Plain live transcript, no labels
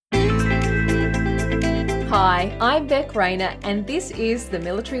Hi, I'm Beck Rayner, and this is the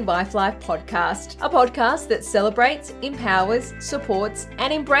Military Wife Life podcast, a podcast that celebrates, empowers, supports,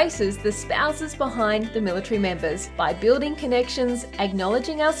 and embraces the spouses behind the military members by building connections,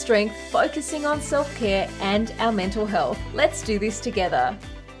 acknowledging our strength, focusing on self-care and our mental health. Let's do this together.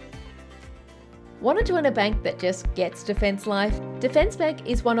 Want to join a bank that just gets Defence Life? Defence Bank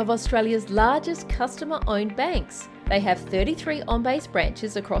is one of Australia's largest customer-owned banks. They have 33 on-base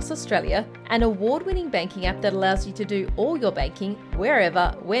branches across Australia, an award-winning banking app that allows you to do all your banking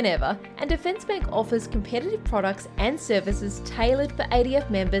wherever, whenever, and Defence Bank offers competitive products and services tailored for ADF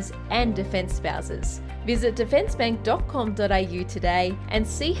members and Defence spouses. Visit defencebank.com.au today and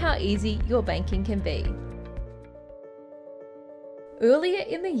see how easy your banking can be. Earlier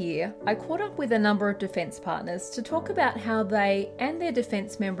in the year, I caught up with a number of Defence partners to talk about how they and their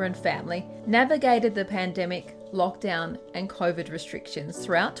Defence member and family navigated the pandemic, lockdown and COVID restrictions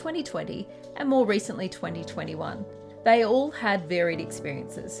throughout 2020 and more recently 2021. They all had varied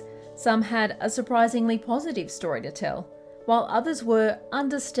experiences. Some had a surprisingly positive story to tell, while others were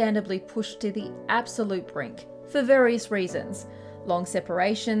understandably pushed to the absolute brink for various reasons. Long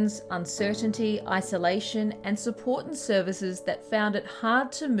separations, uncertainty, isolation, and support and services that found it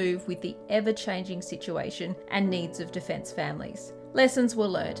hard to move with the ever-changing situation and needs of Defence families. Lessons were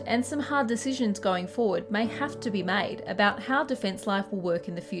learnt, and some hard decisions going forward may have to be made about how Defence Life will work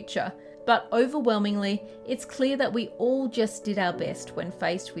in the future. But overwhelmingly, it's clear that we all just did our best when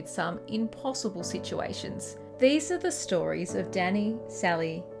faced with some impossible situations. These are the stories of Danny,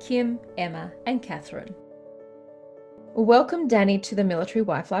 Sally, Kim, Emma, and Catherine. Welcome, Danny, to the Military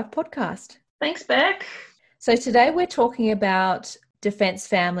Wife Life podcast. Thanks, Beck. So today we're talking about Defence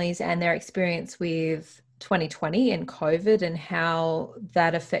families and their experience with 2020 and COVID and how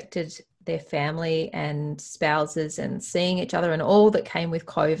that affected their family and spouses and seeing each other and all that came with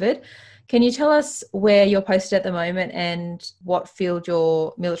COVID. Can you tell us where you're posted at the moment and what field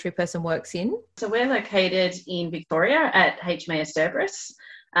your military person works in? So we're located in Victoria at HMAS Cerberus.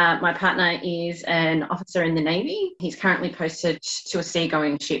 My partner is an officer in the Navy. He's currently posted to a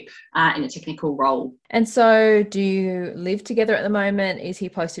seagoing ship in a technical role. And so do you live together at the moment? Is he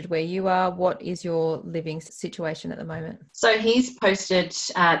posted where you are? What is your living situation at the moment? So he's posted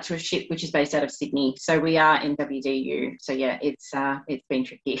to a ship which is based out of Sydney. So we are in WDU. So yeah, it's been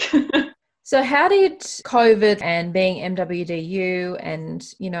tricky. So how did COVID and being MWDU and,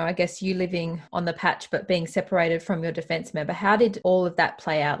 I guess you living on the patch but being separated from your Defence member, how did all of that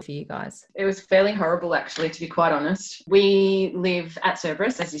play out for you guys? It was fairly horrible, actually, to be quite honest. We live at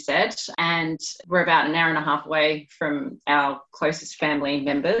Cerberus, as you said, and we're about an hour and a half away from our closest family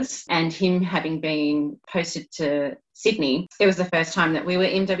members. And him having been posted to Sydney, it was the first time that we were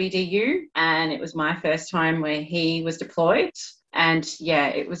in WDU, and it was my first time where he was deployed. And yeah,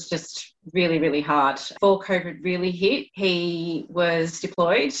 it was just really, really hard. Before COVID really hit, he was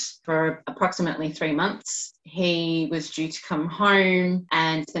deployed for approximately 3 months. He was due to come home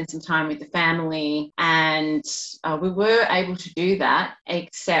and spend some time with the family. And we were able to do that,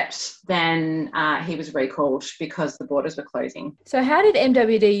 except then he was recalled because the borders were closing. So how did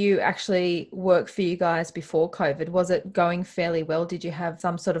MWDU actually work for you guys before COVID? Was it going fairly well? Did you have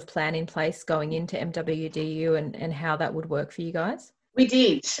some sort of plan in place going into MWDU and how that would work for you guys? We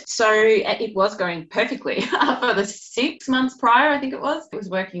did. So it was going perfectly for the 6 months prior, I think it was. It was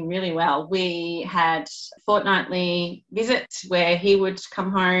working really well. We had fortnightly visits where he would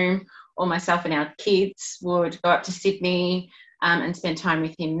come home, or myself and our kids would go up to Sydney and spend time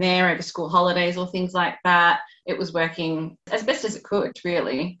with him there over school holidays or things like that. It was working as best as it could,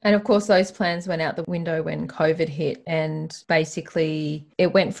 really. And of course, those plans went out the window when COVID hit, and basically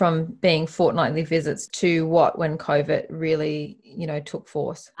it went from being fortnightly visits to what when COVID really, took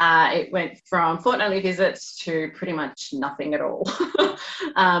force? It went from fortnightly visits to pretty much nothing at all.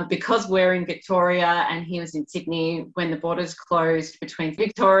 Because we're in Victoria and he was in Sydney, when the borders closed between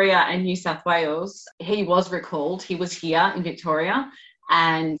Victoria and New South Wales, he was recalled. He was here in Victoria.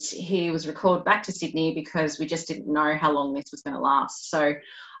 And he was recalled back to Sydney because we just didn't know how long this was going to last. So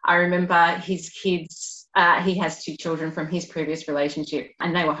I remember his kids, he has 2 children from his previous relationship,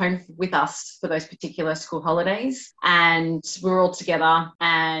 and they were home with us for those particular school holidays. And we were all together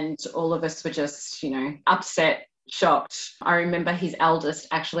and all of us were just, upset, shocked. I remember his eldest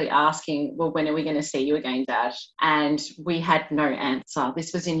actually asking, well, when are we going to see you again, Dad? And we had no answer.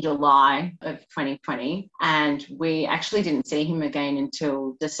 This was in July of 2020, and we actually didn't see him again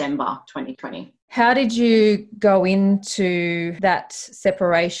until December 2020. How did you go into that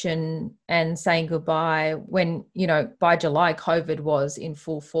separation and saying goodbye when, by July, COVID was in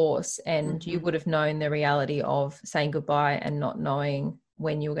full force and you would have known the reality of saying goodbye and not knowing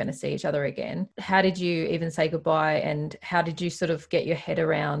when you were going to see each other again. How did you even say goodbye, and how did you sort of get your head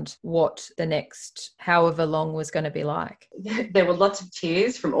around what the next however long was going to be like? There were lots of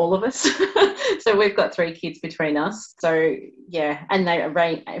tears from all of us. So we've got 3 kids between us. So yeah, and they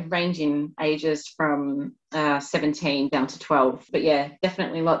range in ages from 17 down to 12. But yeah,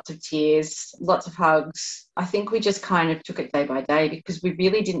 definitely lots of tears, lots of hugs. I think we just kind of took it day by day because we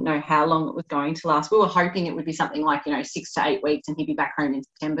really didn't know how long it was going to last. We were hoping it would be something like, 6 to 8 weeks and he'd be back home in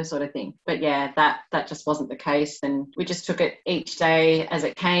September sort of thing. But yeah, that just wasn't the case. And we just took it each day as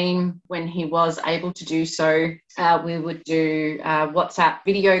it came. When he was able to do so, we would do WhatsApp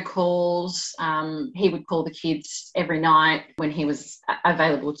video calls. He would call the kids every night when he was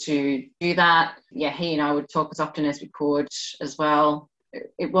available to do that. Yeah, he and I would talk as often as we could as well.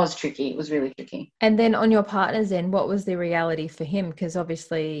 It was tricky. It was really tricky. And then on your partner's end, what was the reality for him? Because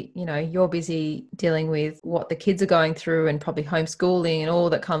obviously, you're busy dealing with what the kids are going through and probably homeschooling and all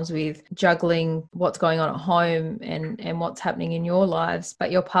that comes with juggling what's going on at home and what's happening in your lives.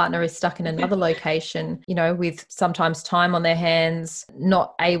 But your partner is stuck in another location, with sometimes time on their hands,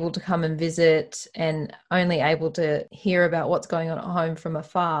 not able to come and visit and only able to hear about what's going on at home from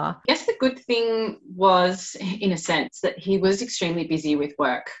afar. I guess the good thing was, in a sense, that he was extremely busy with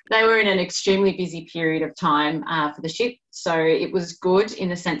work. They were in an extremely busy period of time for the ship. So it was good in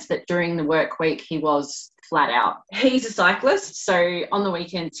the sense that during the work week, he was flat out. He's a cyclist, so on the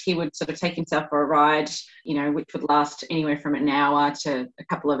weekends he would sort of take himself for a ride, which would last anywhere from an hour to a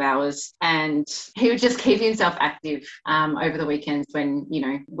couple of hours, and he would just keep himself active over the weekends when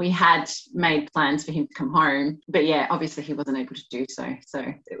we had made plans for him to come home. But yeah, obviously he wasn't able to do so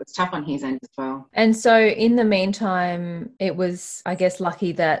it was tough on his end as well. And so in the meantime, it was, I guess,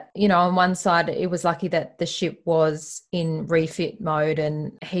 lucky that on one side it was lucky that the ship was in refit mode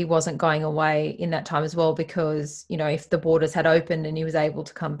and he wasn't going away in that time as well, because if the borders had opened and he was able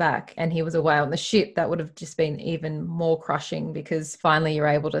to come back and he was away on the ship, that would have just been even more crushing, because finally you're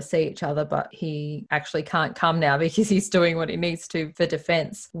able to see each other, but he actually can't come now because he's doing what he needs to for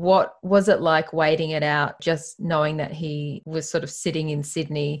defence. What was it like waiting it out, just knowing that he was sort of sitting in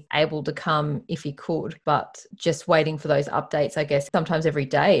Sydney, able to come if he could, but just waiting for those updates, I guess, sometimes every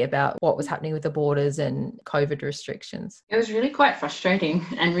day about what was happening with the borders and COVID restrictions? It was really quite frustrating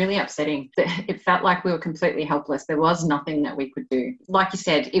and really upsetting. It felt like we were completely helpless. There was nothing that we could do. Like you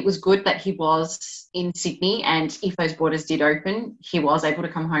said, it was good that he was in Sydney, and if those borders did open, he was able to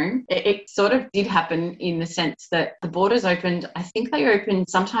come home. It sort of did happen in the sense that the borders opened, I think they opened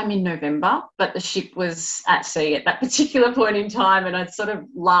sometime in November, but the ship was at sea at that particular point in time, and I'd sort of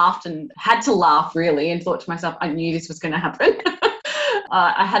laughed and had to laugh really and thought to myself, I knew this was going to happen.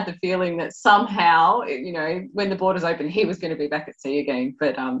 I had the feeling that somehow, when the borders opened, he was going to be back at sea again.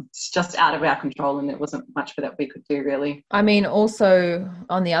 But it's just out of our control, and there wasn't much that we could do, really. I mean, also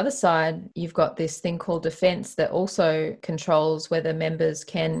on the other side, you've got this thing called Defence that also controls whether members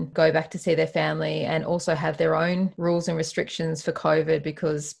can go back to see their family and also have their own rules and restrictions for COVID,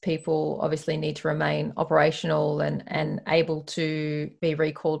 because people obviously need to remain operational and able to be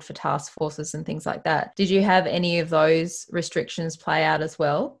recalled for task forces and things like that. Did you have any of those restrictions play out as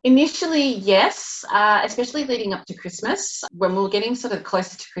well? Initially, yes, especially leading up to Christmas. When we were getting sort of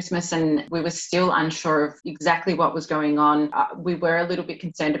closer to Christmas and we were still unsure of exactly what was going on, we were a little bit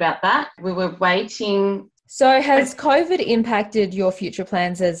concerned about that. We were waiting. So has COVID impacted your future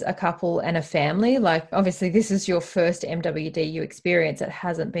plans as a couple and a family? Like, obviously, this is your first MWDU experience. It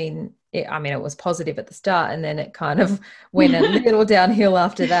hasn't been, it was positive at the start and then it kind of went a little downhill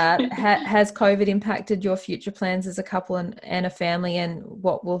after that. Has COVID impacted your future plans as a couple and a family, and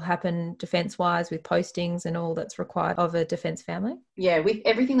what will happen defence-wise with postings and all that's required of a defence family? Yeah, with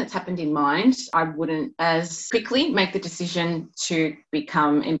everything that's happened in mind, I wouldn't as quickly make the decision to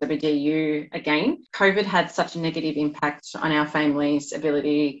become MWDU again. COVID had such a negative impact on our family's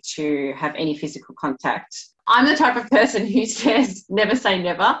ability to have any physical contact. I'm the type of person who says never say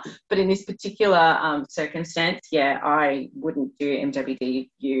never, but in this particular circumstance, yeah, I wouldn't do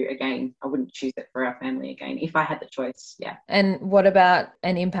MWDU again. I wouldn't choose it for our family again if I had the choice, yeah. And what about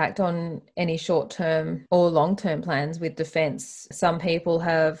an impact on any short-term or long-term plans with defence? Some people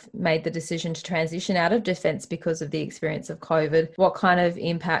have made the decision to transition out of defence because of the experience of COVID. What kind of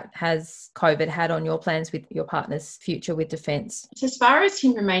impact has COVID had on your plans with your partner's future with defence? As far as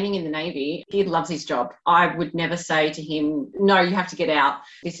him remaining in the Navy, he loves his job. I would never say to him, no, you have to get out.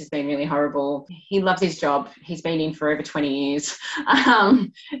 This has been really horrible. He loves his job. He's been in for over 20 years.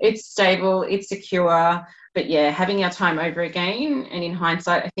 It's stable, it's secure. But yeah, having our time over again, and in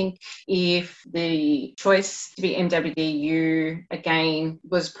hindsight, I think if the choice to be MWDU again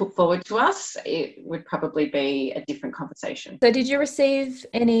was put forward to us, it would probably be a different conversation. So did you receive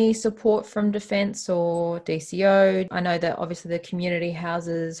any support from Defence or DCO? I know that obviously the community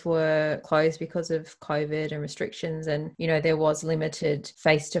houses were closed because of COVID and restrictions, and, you know, there was limited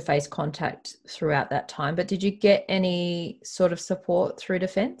face-to-face contact throughout that time. But did you get any sort of support through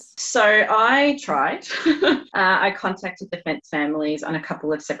Defence? So I tried. I contacted Defence families on a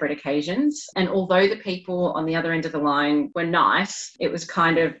couple of separate occasions. And although the people on the other end of the line were nice, it was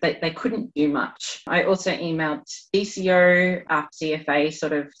kind of, they couldn't do much. I also emailed DCO after DFA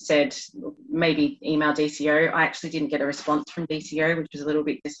sort of said, maybe email DCO. I actually didn't get a response from DCO, which was a little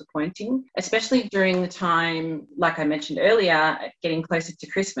bit disappointing, especially during the time, like I mentioned earlier, getting closer to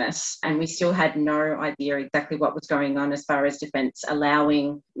Christmas. And we still had no idea exactly what was going on as far as Defence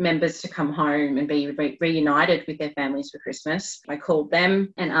allowing members to come home and be reunited with their families for Christmas. I called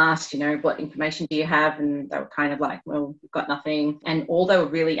them and asked, you know, what information do you have? And they were kind of like, well, we've got nothing. And all they were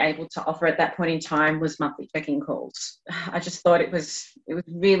really able to offer at that point in time was monthly check-in calls. I just thought it was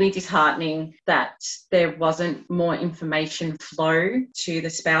really disheartening that there wasn't more information flow to the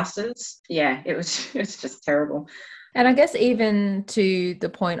spouses. Yeah, it was just terrible. And I guess even to the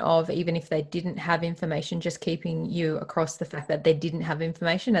point of, even if they didn't have information, just keeping you across the fact that they didn't have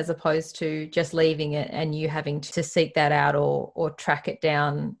information, as opposed to just leaving it and you having to seek that out or track it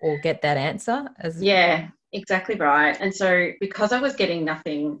down or get that answer. Yeah. Exactly right. And so because I was getting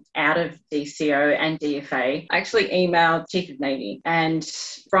nothing out of DCO and DFA, I actually emailed Chief of Navy. And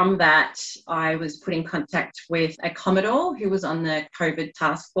from that, I was put in contact with a Commodore who was on the COVID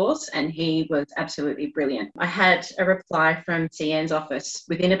task force, and he was absolutely brilliant. I had a reply from CN's office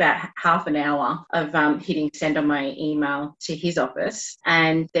within about half an hour of hitting send on my email to his office.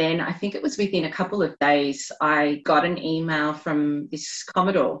 And then I think it was within a couple of days, I got an email from this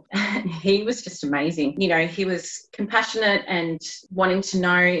Commodore, and he was just amazing. You know, he was compassionate and wanting to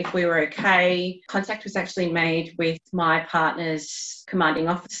know if we were okay. Contact was actually made with my partner's commanding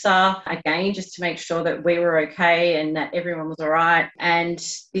officer, again, just to make sure that we were okay and that everyone was all right. And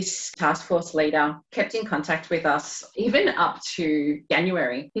this task force leader kept in contact with us even up to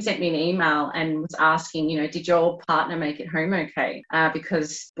January. He sent me an email and was asking, you know, did your partner make it home okay?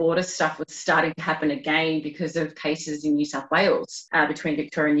 Because border stuff was starting to happen again because of cases in New South Wales, between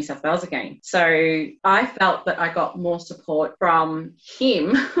Victoria and New South Wales again. So I felt that I got more support from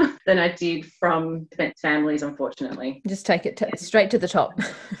him than I did from Defence families, unfortunately. Just take it straight to the top.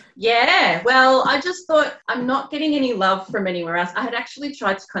 Yeah, well, I just thought I'm not getting any love from anywhere else. I had actually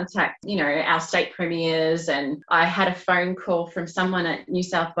tried to contact, you know, our state premiers, and I had a phone call from someone at New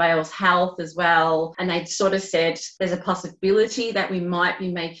South Wales Health as well. And they sort of said there's a possibility that we might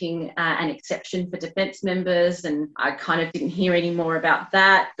be making an exception for Defence members. And I kind of didn't hear any more about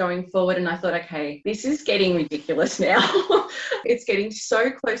that going forward. And I thought, okay, this is getting ridiculous now. It's getting so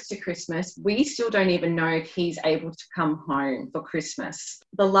close to Christmas. We still don't even know if he's able to come home for Christmas.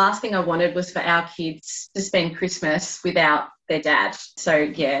 The last thing I wanted was for our kids to spend Christmas without their dad. So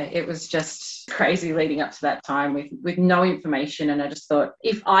yeah, it was just crazy leading up to that time with no information. And I just thought,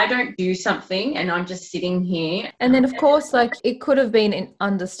 if I don't do something and I'm just sitting here. And then of course, like, it could have been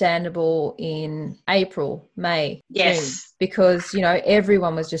understandable in April, May, yes, June, because, you know,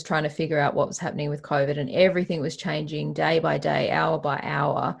 everyone was just trying to figure out what was happening with COVID, and everything was changing day by day, hour by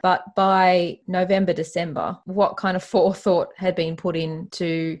hour. But by November, December, what kind of forethought had been put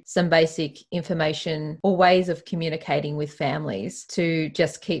into some basic information or ways of communicating with families to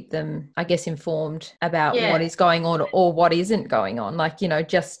just keep them, I guess, informed about what is going on or what isn't going on, like, you know,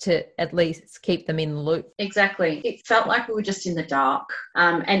 just to at least keep them in the loop. Exactly. It felt like we were just in the dark.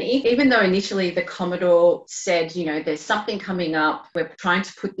 And even though initially the Commodore said, you know, there's something coming up, we're trying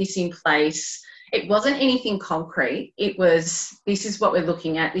to put this in place, it wasn't anything concrete. It was, this is what we're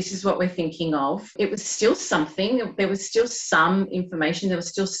looking at, this is what we're thinking of. It was still something. There was still some information. There was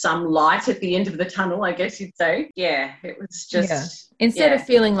still some light at the end of the tunnel, I guess you'd say. Yeah, it was just... Yeah. Instead of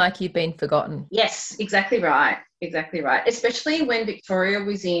feeling like you've been forgotten. Yes, exactly right. Exactly right. Especially when Victoria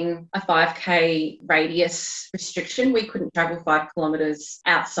was in a 5K radius restriction. We couldn't travel 5 kilometres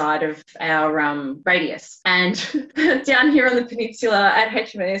outside of our radius. And down here on the peninsula at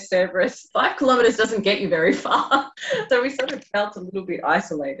HMAS Cerberus, 5 kilometres doesn't get you very far. So we sort of felt a little bit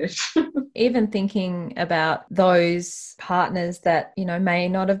isolated. Even thinking about those partners that, you know, may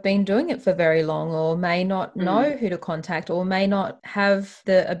not have been doing it for very long, or may not know who to contact, or may not have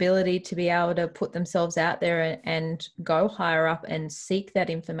the ability to be able to put themselves out there and go higher up and seek that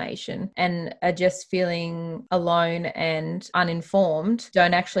information and are just feeling alone and uninformed,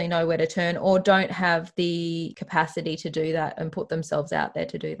 don't actually know where to turn or don't have the capacity to do that and put themselves out there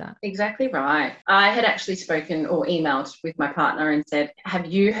to do that. Exactly right. I had actually spoken or emailed with my partner and said, have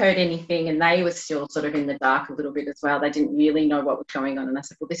you heard anything? And they were still sort of in the dark a little bit as well. They didn't really know what was going on. And I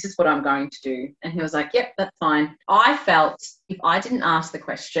said, well, this is what I'm going to do. And he was like, yep, that's fine. I felt if I didn't ask the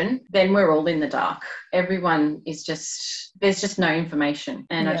question, then we're all in the dark. Everyone is just, there's just no information.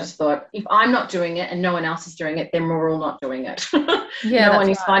 And I just thought, if I'm not doing it and no one else is doing it, then we're all not doing it. No one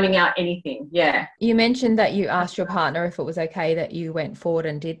is finding out anything. Yeah. You mentioned that you asked your partner if it was okay that you went forward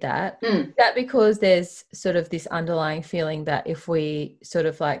and did that. Is that because there's sort of this underlying feeling that if we sort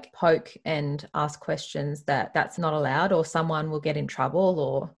of like poke and ask questions that that's not allowed or someone will get in trouble?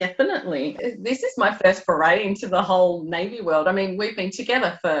 Or Definitely. This is my first foray into the whole Navy world. I mean, we've been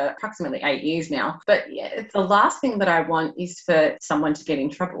together for approximately 8 years now, but yeah, the last thing that I want is for someone to get in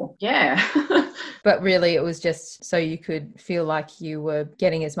trouble. Yeah. But really it was just so you could feel like you were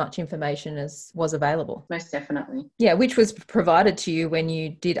getting as much information as was available. Most definitely. Yeah, which was provided to you when you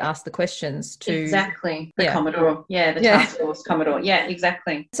did ask the questions to... Exactly. The Commodore. Yeah, the Task Force Commodore. Yeah,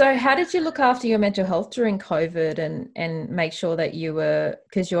 exactly. So how did you look after your mental health during COVID and make sure that you were,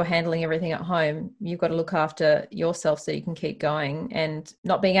 because you're handling everything at home, you've got to look after yourself so you can keep going, and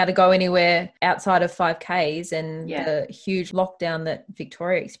not being able to go anywhere outside of 5Ks and the huge lockdown that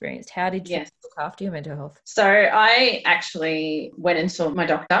Victoria experienced. How did you look after your mental health? So I actually went and saw my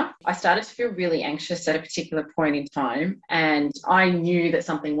doctor. I started to feel really anxious at a particular point in time, and I knew that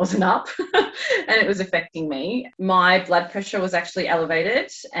something wasn't up and it was affecting me. My blood pressure was actually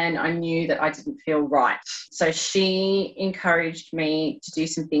elevated and I knew that I didn't feel right. So she encouraged me to do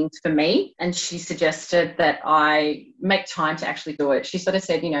some things for me, and she suggested that I make time to actually do it. She sort of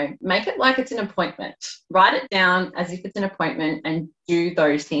said, you know, make it like it's an appointment. Write it down as if it's an appointment and do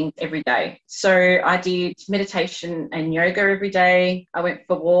those things every day. So I did meditation and yoga every day. I went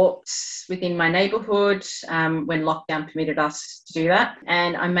for walks within my neighbourhood when lockdown permitted us to do that.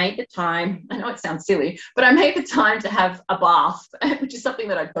 And I made the time, I know it sounds silly, but I made the time to have a bath, which is something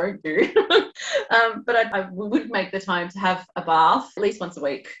that I don't do. But I would make the time to have a bath at least once a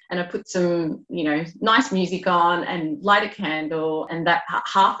week. And I put some, you know, nice music on and light a candle. And that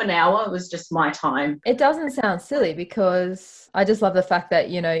half an hour was just my time. It doesn't sound silly, because I just love the fact that,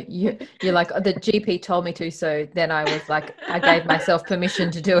 you know, you're like, the GP told me to, so then I was like, I gave myself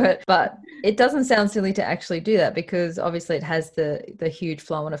permission to do it. But it doesn't sound silly to actually do that, because obviously it has the huge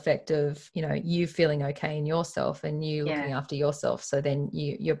flow-on effect of, you know, you feeling okay in yourself and you looking after yourself. So then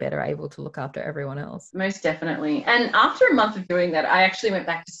you're better able to look after everyone else. Most definitely. And after a month of doing that, I actually went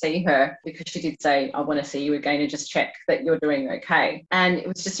back to see her, because she did say, I want to see you again and just check that you're doing okay. And it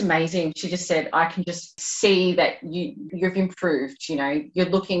was just amazing. She just said, I can just see that you've improved, you know, you're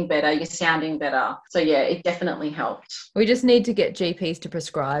looking better, you're sounding better. So yeah, it definitely helped. We just need to get GPs to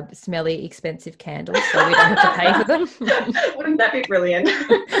prescribe smelly, expensive candles so we don't have to pay for them. Wouldn't that be brilliant?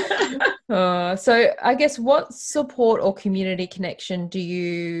 So I guess, what support or community connection do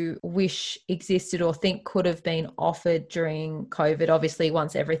you wish existed or think could have been offered during COVID? Obviously,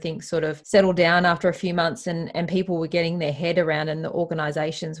 once everything sort of settled down after a few months and people were getting their head around, and the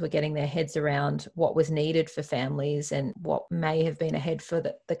organisations were getting their heads around what was needed for families and what may have been ahead for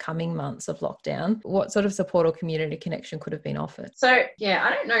the coming months of lockdown. What sort of support or community connection could have been offered? So yeah, I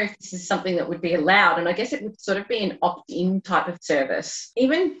don't know if this is something that would be allowed, and I guess it would sort of be an opt-in type of service.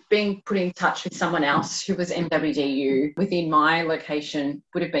 Even being put in touch with someone else who was MWDU within my location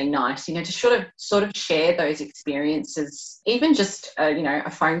would have been nice, you know, to sort of share those experiences. Even just you know,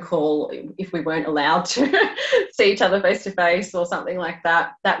 a phone call, if we weren't allowed to see each other face to face or something like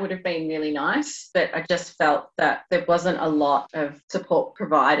that, that would have been really nice. But I just felt that there wasn't a lot of support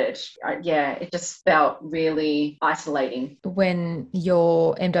provided. It just felt really isolating. When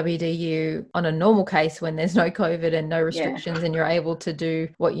you're MWDU on a normal case, when there's no COVID and no restrictions and you're able to do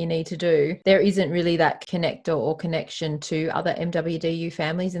what you need to do, there isn't really that connector or connection to other MWDU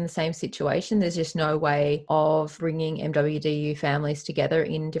families in the same situation. There's just no way of bringing MWDU families together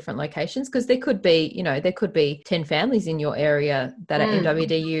in different locations, because there could be 10 families in your area that are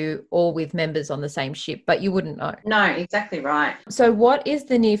MWDU, all with members on the same ship, but you wouldn't know. No, exactly right. So what is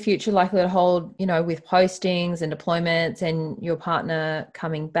the near future likely to hold, you know, with postings and deployments and your partner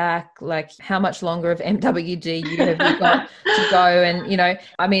coming back? Like, how much longer of MWDU have you got to go? And, you know,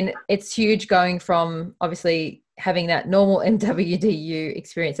 I mean, it's huge going from obviously having that normal MWDU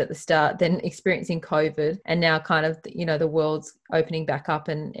experience at the start, then experiencing COVID, and now kind of, the world's opening back up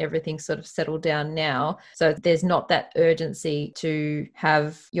and everything's sort of settled down now. So there's not that urgency to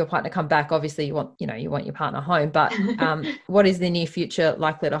have your partner come back. Obviously you want your partner home, but what is the near future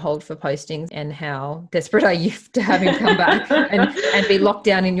likely to hold for postings, and how desperate are you to have him come back and be locked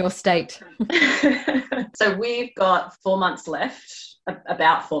down in your state? So we've got 4 months left.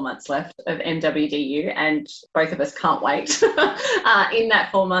 About 4 months left of MWDU, and both of us can't wait. In that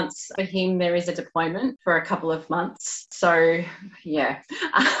 4 months for him, there is a deployment for a couple of months. So yeah.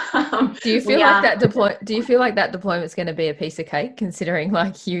 Do you feel like that deployment is going to be a piece of cake, considering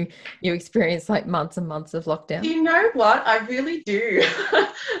like you experience like months and months of lockdown? You know what? I really do.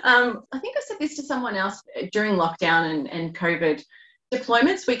 I think I said this to someone else during lockdown and COVID.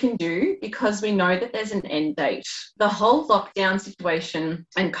 Deployments we can do because we know that there's an end date. The whole lockdown situation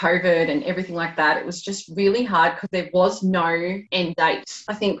and COVID and everything like that, it was just really hard because there was no end date.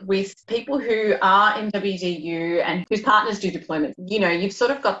 I think with people who are MWDU and whose partners do deployments, you've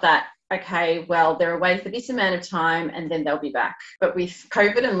sort of got that, okay, well, they're away for this amount of time and then they'll be back. But with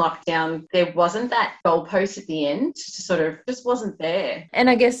COVID and lockdown, there wasn't that goalpost at the end, just wasn't there. And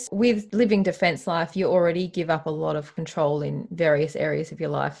I guess with living defence life, you already give up a lot of control in various areas of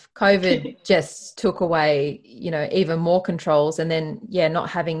your life. COVID just took away, even more controls, and then, not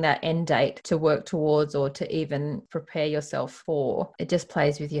having that end date to work towards or to even prepare yourself for. It just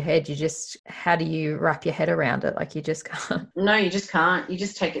plays with your head. How do you wrap your head around it? Like, you just can't. No, you just can't. You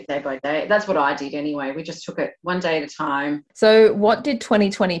just take it day by day. That's what I did anyway. We just took it one day at a time. So what did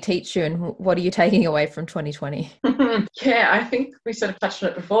 2020 teach you, and what are you taking away from 2020? Yeah, I think we sort of touched on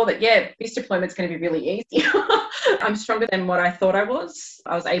it before that, this deployment's going to be really easy. I'm stronger than what I thought I was.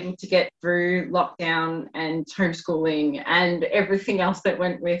 I was able to get through lockdown and homeschooling and everything else that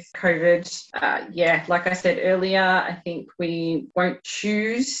went with COVID. Like I said earlier, I think we won't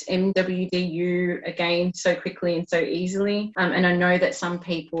choose MWDU again so quickly and so easily. And I know that some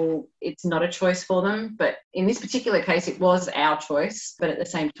people, it's not a choice for them, but in this particular case, it was our choice. But at the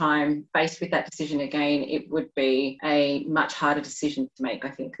same time, faced with that decision again, it would be a much harder decision to make. I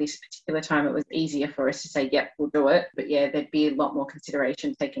think this particular time it was easier for us to say, yep, we'll do it. But there'd be a lot more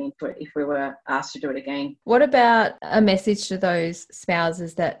consideration taken into it if we were asked to do it again. What about a message to those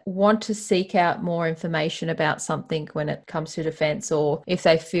spouses that want to seek out more information about something when it comes to defence, or if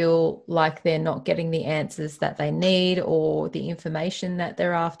they feel like they're not getting the answers that they need or the information that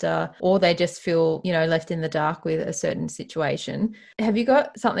they're after, or they just feel, left in the dark with a certain situation? Have you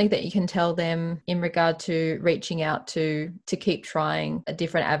got something that you can tell them in regard to reaching out to keep trying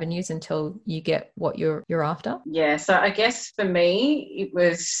different avenues until you get what you're after? Yeah, so I guess for me, it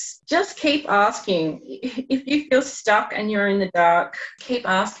was just keep asking. If you feel stuck and you're in the dark, keep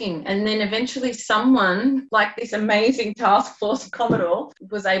asking. And then eventually someone like this amazing task force of Commodore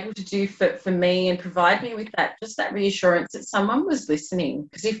was able to do for me and provide me with that reassurance that someone was listening.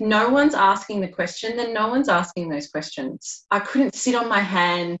 Because if no one's asking the question, then no one's asking those questions. I couldn't sit on my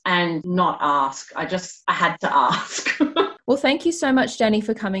hand and not ask. I had to ask. Well, thank you so much, Danny,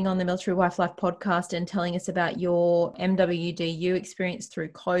 for coming on the Military Wife Life podcast and telling us about your MWDU experience through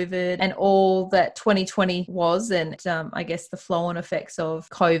COVID and all that 2020 was, and I guess the flow-on effects of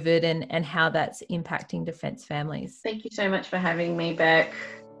COVID and how that's impacting defence families. Thank you so much for having me back.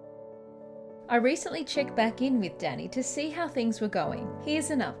 I recently checked back in with Danny to see how things were going. Here's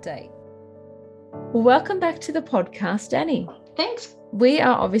an update. Well, welcome back to the podcast, Danny. Thanks. We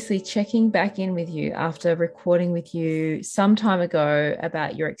are obviously checking back in with you after recording with you some time ago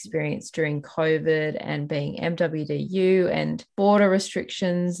about your experience during COVID and being MWDU and border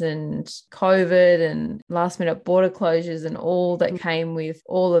restrictions and COVID and last minute border closures and all that came with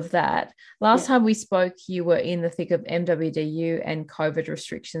all of that. Last time we spoke, you were in the thick of MWDU and COVID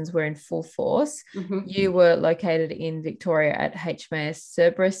restrictions were in full force. Mm-hmm. You were located in Victoria at HMAS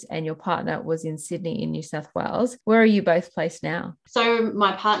Cerberus and your partner was in Sydney in New South Wales. Where are you both placed now? So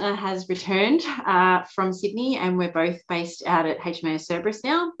my partner has returned from Sydney and we're both based out at HMAS Cerberus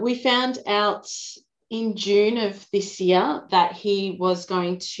now. We found out in June of this year that he was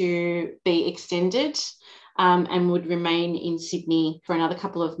going to be extended and would remain in Sydney for another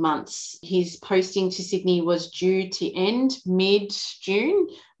couple of months. His posting to Sydney was due to end mid-June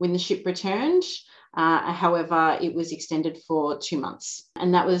when the ship returned. However, it was extended for 2 months.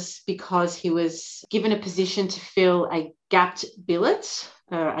 And that was because he was given a position to fill a gapped billet,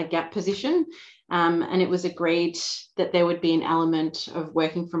 a gap position. And it was agreed that there would be an element of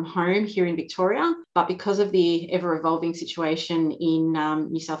working from home here in Victoria. But because of the ever-evolving situation in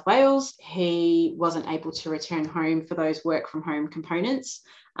New South Wales, he wasn't able to return home for those work from home components.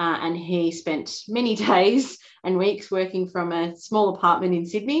 and he spent many days and weeks working from a small apartment in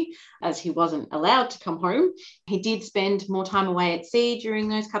Sydney, as he wasn't allowed to come home. He did spend more time away at sea during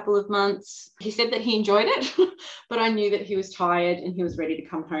those couple of months. He said that he enjoyed it, but I knew that he was tired and he was ready to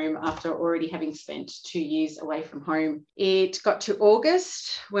come home after already having spent 2 years away from home. It got to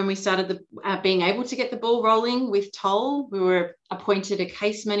August when we started being able to get the ball rolling with Toll. We were appointed a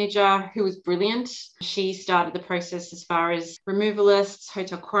case manager who was brilliant. She started the process as far as removalists,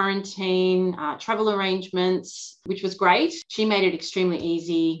 hotel quarantine, travel arrangements, which was great. She made it extremely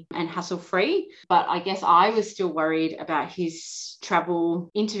easy and hassle-free. But I guess I was still worried about his travel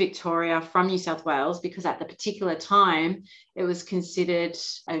into Victoria from New South Wales, because at the particular time, it was considered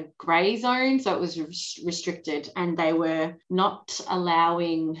a grey zone, so it was restricted, and they were not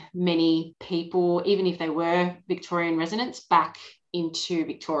allowing many people, even if they were Victorian residents, back into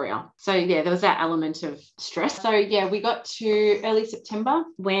Victoria. So yeah, there was that element of stress. So yeah, we got to early September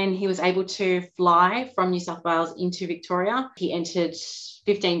when he was able to fly from New South Wales into Victoria. He entered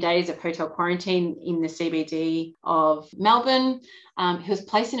 15 days of hotel quarantine in the CBD of Melbourne. He was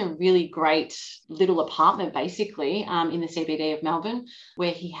placed in a really great little apartment, basically, in the CBD of Melbourne,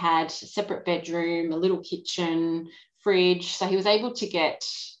 where he had a separate bedroom, a little kitchen, fridge. So he was able to get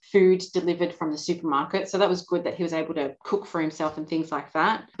food delivered from the supermarket. So that was good that he was able to cook for himself and things like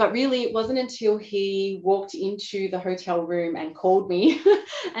that. But really, it wasn't until he walked into the hotel room and called me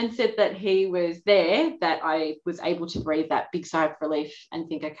and said that he was there that I was able to breathe that big sigh of relief and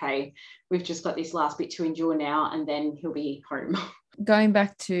think, okay, we've just got this last bit to endure now, and then he'll be home. Going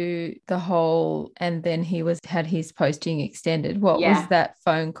back to the whole, and then he had his posting extended. What was that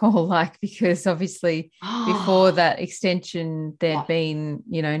phone call like? Because obviously before that extension, there'd been,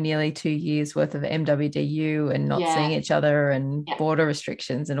 nearly 2 years worth of MWDU and not seeing each other and border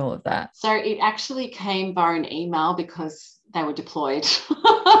restrictions and all of that. So it actually came via an email because they were deployed.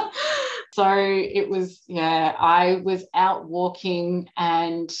 So it was, I was out walking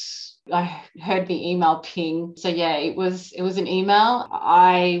and I heard the email ping. So yeah, it was an email.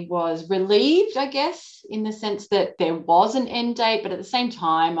 I was relieved, I guess, in the sense that there was an end date, but at the same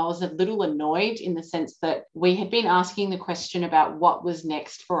time, I was a little annoyed in the sense that we had been asking the question about what was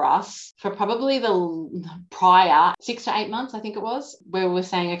next for us for probably the prior 6 to 8 months, I think it was, where we were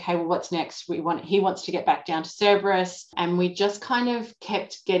saying, okay, well, what's next? He wants to get back down to Cerberus. And we just kind of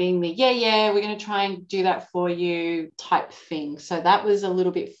kept getting the, we're going to try and do that for you type thing. So that was a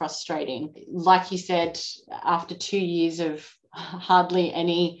little bit frustrating. Like you said, after 2 years of hardly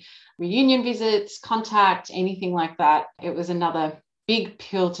any reunion visits, contact, anything like that, it was another big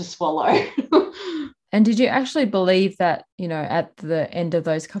pill to swallow. And did you actually believe that, at the end of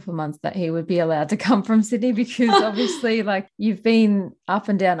those couple of months that he would be allowed to come from Sydney? Because obviously, you've been up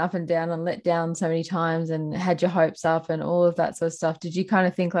and down and let down so many times and had your hopes up and all of that sort of stuff. Did you kind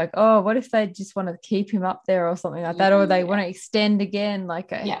of think what if they just want to keep him up there or something like that? Or they want to extend again?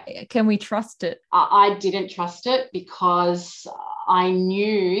 Can we trust it? I didn't trust it because I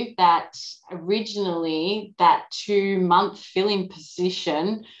knew that originally that 2-month fill-in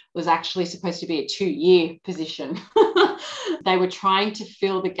position was actually supposed to be a 2-year position. They were trying to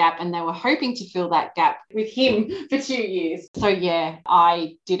fill the gap and they were hoping to fill that gap with him for 2 years. So yeah,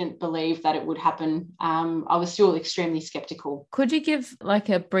 I didn't believe that it would happen. I was still extremely skeptical. Could you give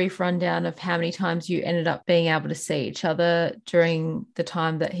a brief rundown of how many times you ended up being able to see each other during the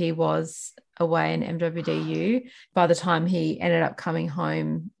time that he was away in MWDU? By the time he ended up coming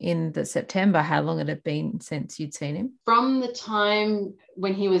home in the September, how long it had been since you'd seen him? From the time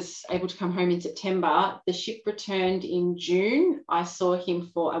when he was able to come home in September, the ship returned in June. I saw him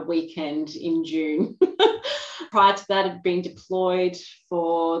for a weekend in June. Prior to that, had been deployed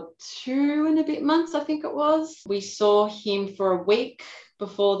for 2 and a bit months, I think it was. We saw him for a week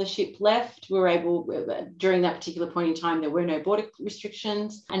before the ship left. We were able, during that particular point in time, there were no border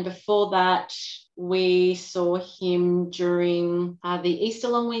restrictions. And before that, we saw him during the Easter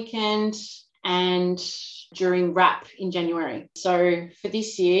long weekend and during RAP in January. So for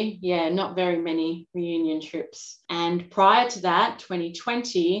this year, not very many reunion trips. And prior to that,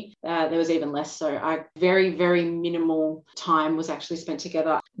 2020, there was even less. So very, very minimal time was actually spent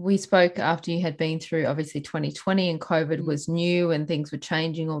together. We spoke after you had been through, obviously, 2020 and COVID was new and things were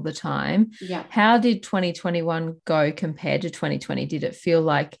changing all the time. Yeah. How did 2021 go compared to 2020? Did it feel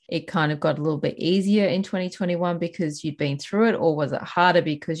like it kind of got a little bit easier in 2021 because you'd been through it, or was it harder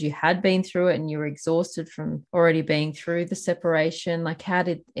because you had been through it and you were exhausted from already being through the separation? How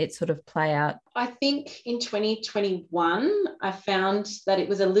did it sort of play out? I think in 2021, I found that it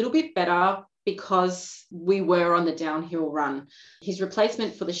was a little bit better because we were on the downhill run. His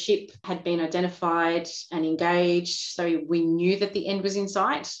replacement for the ship had been identified and engaged, so we knew that the end was in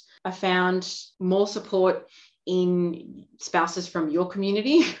sight. I found more support in spouses from your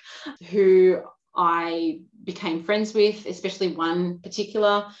community who I became friends with, especially one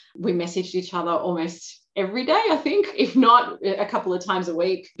particular. We messaged each other almost every day, I think, if not a couple of times a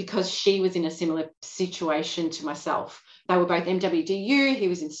week, because she was in a similar situation to myself. They were both MWDU, he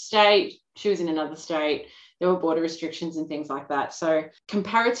was in state, she was in another state. There were border restrictions and things like that. So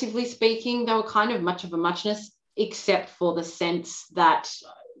comparatively speaking, they were kind of much of a muchness, except for the sense that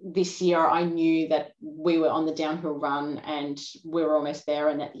this year I knew that we were on the downhill run and we were almost there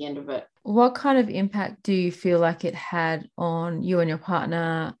and at the end of it. What kind of impact do you feel like it had on you and your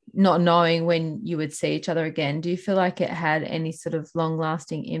partner, not knowing when you would see each other again? Do you feel like it had any sort of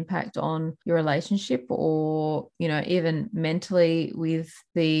long-lasting impact on your relationship, or, you know, even mentally with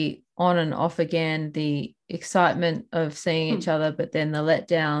the on and off again, the excitement of seeing each other, but then the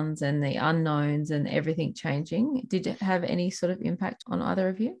letdowns and the unknowns and everything changing? Did it have any sort of impact on either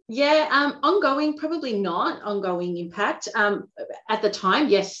of you? Yeah, ongoing, probably not ongoing impact. At the time,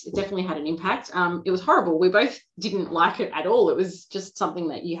 yes, it definitely had an impact. It was horrible. We both didn't like it at all. It was just something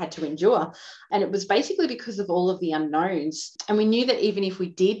that you had to endure. And it was basically because of all of the unknowns. And we knew that even if we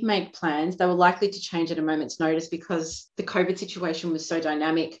did make plans, they were likely to change at a moment's notice because the COVID situation was so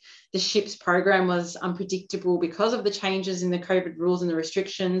dynamic. The ship's program was unpredictable because of the changes in the COVID rules and the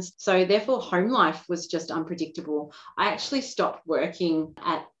restrictions. So therefore, home life was just unpredictable. I actually stopped working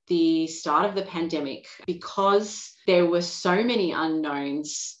at the start of the pandemic because there were so many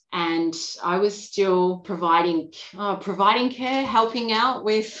unknowns, and I was still providing care, helping out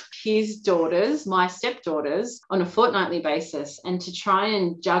with his daughters, my stepdaughters, on a fortnightly basis, and to try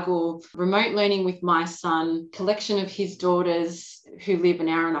and juggle remote learning with my son, collection of his daughters who live an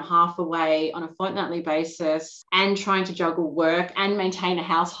hour and a half away on a fortnightly basis, and trying to juggle work and maintain a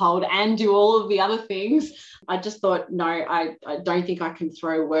household and do all of the other things. I just thought, no, I don't think I can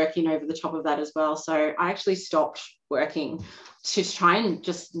throw work in over the top of that as well. So I actually stopped working to try and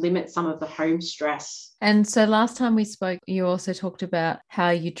just limit some of the home stress. And so last time we spoke, you also talked about how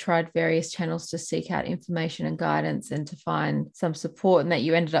you tried various channels to seek out information and guidance and to find some support, and that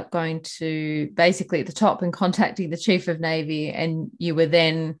you ended up going to basically at the top and contacting the Chief of Navy, and you were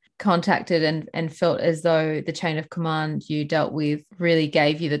then contacted and felt as though the chain of command you dealt with really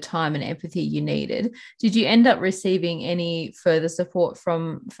gave you the time and empathy you needed. Did you end up receiving any further support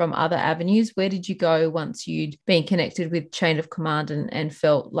from other avenues? Where did you go once you'd been connected with chain of command and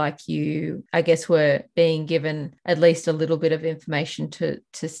felt like you, I guess, were being given at least a little bit of information to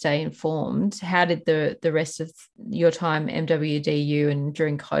stay informed? How did the rest of your time MWDU and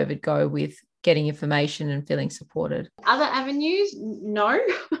during COVID go with getting information and feeling supported? Other avenues? No,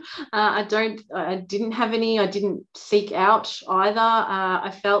 I didn't have any. I didn't seek out either.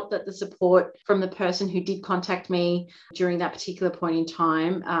 I felt that the support from the person who did contact me during that particular point in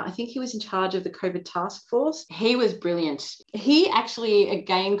time, I think he was in charge of the COVID task force. He was brilliant. He actually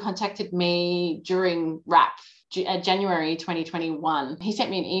again contacted me during RAP. January 2021. He sent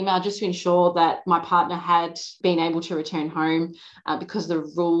me an email just to ensure that my partner had been able to return home because the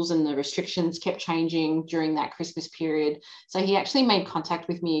rules and the restrictions kept changing during that Christmas period. So he actually made contact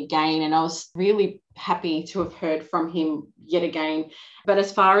with me again, and I was really happy to have heard from him yet again. But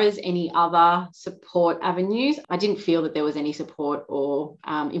as far as any other support avenues, I didn't feel that there was any support or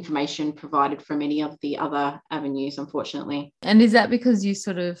information provided from any of the other avenues, unfortunately. And is that because you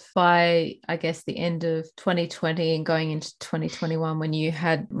sort of, by, I guess, the end of 2020 and going into 2021, when you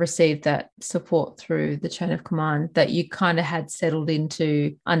had received that support through the chain of command, that you kind of had settled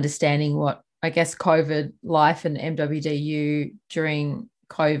into understanding what, I guess, COVID life and MWDU during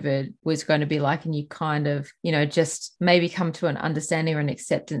COVID was going to be like, and you kind of, you know, just maybe come to an understanding or an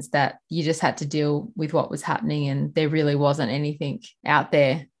acceptance that you just had to deal with what was happening and there really wasn't anything out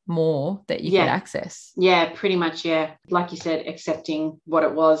there more that you could access? Yeah, pretty much. Yeah. Like you said, accepting what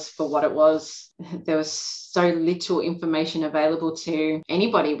it was for what it was. There was so little information available to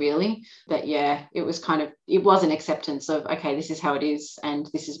anybody really that, it was an acceptance of, okay, this is how it is and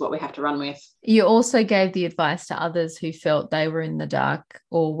this is what we have to run with. You also gave the advice to others who felt they were in the dark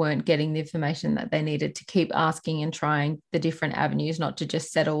or weren't getting the information that they needed to keep asking and trying the different avenues, not to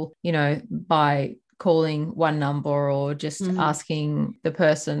just settle, you know, by calling one number or just asking the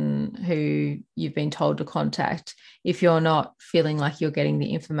person who you've been told to contact if you're not feeling like you're getting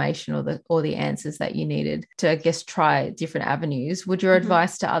the information or the answers that you needed to, I guess, try different avenues. Would your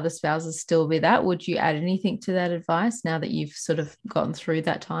advice to other spouses still be that? Would you add anything to that advice now that you've sort of gotten through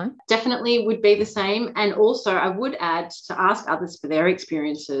that time? Definitely would be the same. And also I would add to ask others for their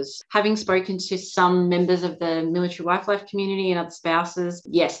experiences. Having spoken to some members of the military wife life community and other spouses,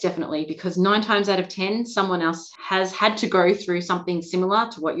 yes, definitely, because 9 times out of 10, someone else has had to go through something similar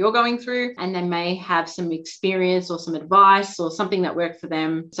to what you're going through, and they may have some experience or some advice or something that worked for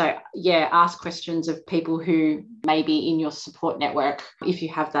them. So yeah, ask questions of people who may be in your support network if you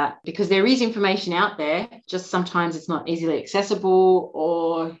have that, because there is information out there, just sometimes it's not easily accessible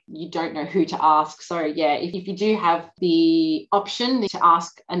or you don't know who to ask. So yeah, if you do have the option to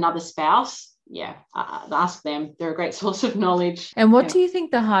ask another spouse, ask them. They're a great source of knowledge. And what do you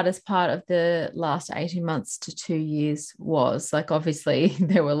think the hardest part of the last 18 months to 2 years was? Like, obviously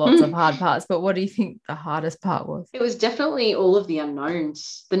there were lots of hard parts, but what do you think the hardest part was? It was definitely all of the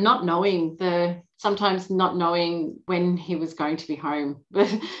unknowns, the not knowing, sometimes not knowing when he was going to be home,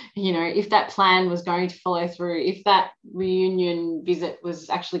 if that plan was going to follow through, if that reunion visit was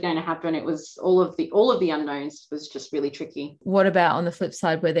actually going to happen. It was all of the unknowns was just really tricky. What about on the flip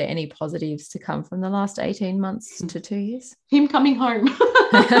side, were there any positives to come from the last 18 months to 2 years? Him coming home.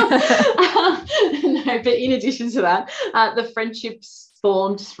 No, but in addition to that, the friendships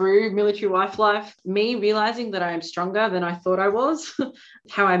formed through military wife life, me realizing that I am stronger than I thought I was,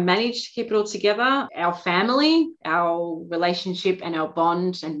 how I managed to keep it all together, our family, our relationship and our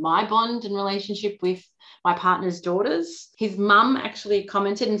bond, and my bond and relationship with my partner's daughters. His mum actually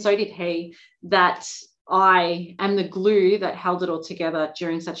commented, and so did he, that I am the glue that held it all together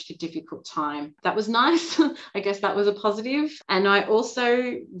during such a difficult time. That was nice. I guess that was a positive. And I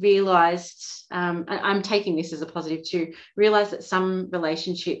also realized, I'm taking this as a positive too, realized that some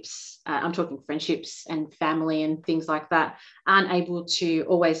relationships, I'm talking friendships and family and things like that, aren't able to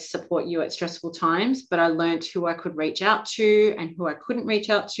always support you at stressful times. But I learned who I could reach out to and who I couldn't reach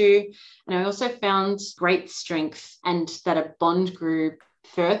out to. And I also found great strength, and that a bond grew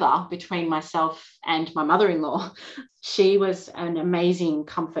further between myself and my mother-in-law. She was an amazing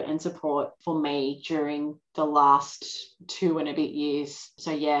comfort and support for me during the last 2 and a bit years.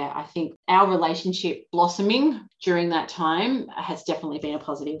 So yeah, I think our relationship blossoming during that time has definitely been a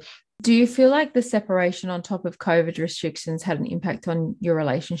positive. Do you feel like the separation on top of COVID restrictions had an impact on your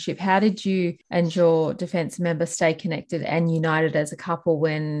relationship? How did you and your defence member stay connected and united as a couple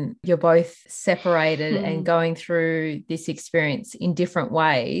when you're both separated and going through this experience in different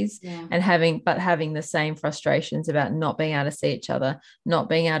ways, and having the same frustrations about not being able to see each other, not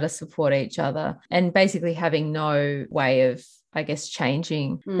being able to support each other, and basically having no way of, I guess,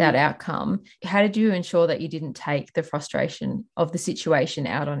 changing that outcome? How did you ensure that you didn't take the frustration of the situation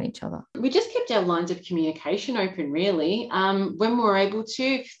out on each other? We just kept our lines of communication open, really. When we were able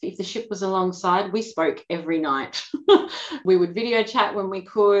to, if the ship was alongside, we spoke every night. We would video chat when we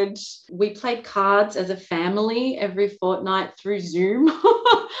could. We played cards as a family every fortnight through Zoom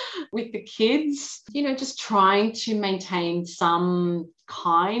with the kids, just trying to maintain some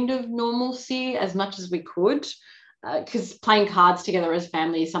kind of normalcy as much as we could. Because playing cards together as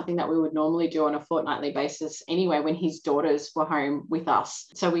family is something that we would normally do on a fortnightly basis anyway when his daughters were home with us.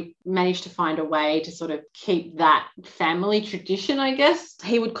 So we managed to find a way to sort of keep that family tradition, I guess.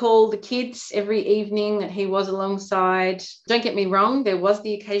 He would call the kids every evening that he was alongside. Don't get me wrong, there was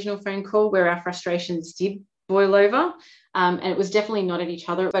the occasional phone call where our frustrations did boil over. And it was definitely not at each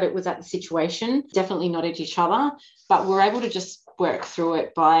other, but it was at the situation, definitely not at each other. But we're able to just work through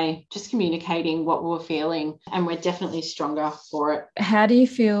it by just communicating what we were feeling, and we're definitely stronger for it. How do you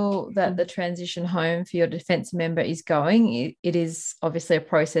feel that the transition home for your defence member is going? It is obviously a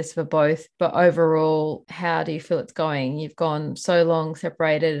process for both, but overall, how do you feel it's going? You've gone so long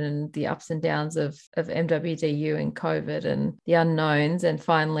separated, and the ups and downs of MWDU and COVID and the unknowns, and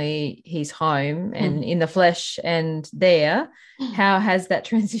finally he's home and in the flesh and there. How has that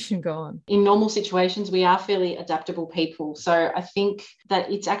transition gone? In normal situations, we are fairly adaptable people. So I think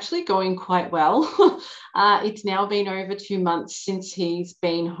that it's actually going quite well. It's now been over 2 months since he's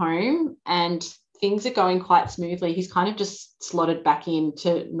been home, and things are going quite smoothly. He's kind of just slotted back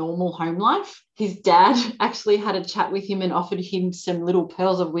into normal home life. His dad actually had a chat with him and offered him some little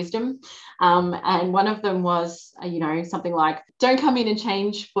pearls of wisdom. And one of them was, something like, don't come in and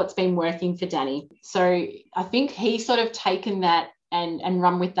change what's been working for Danny. So I think he's sort of taken that and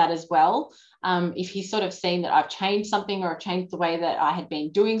run with that as well. If he's sort of seen that I've changed something or I've changed the way that I had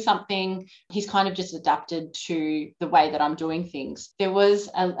been doing something, he's kind of just adapted to the way that I'm doing things. There was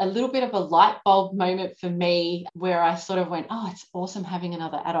a little bit of a light bulb moment for me where I sort of went, oh, it's awesome having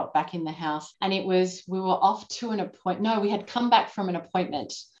another adult back in the house. And it was, we were off to an appointment. No, we had come back from an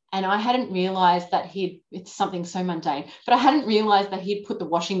appointment. And I hadn't realized that it's something so mundane, but I hadn't realized that he'd put the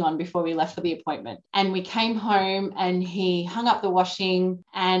washing on before we left for the appointment. And we came home and he hung up the washing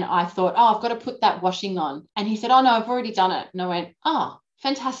and I thought, oh, I've got to put that washing on. And he said, oh, no, I've already done it. And I went, oh,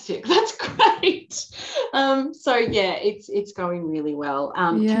 fantastic. That's great. So yeah, it's going really well.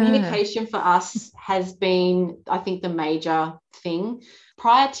 Communication for us has been, I think, the major thing.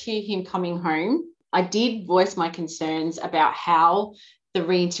 Prior to him coming home, I did voice my concerns about how the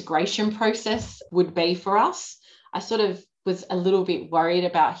reintegration process would be for us. I sort of was a little bit worried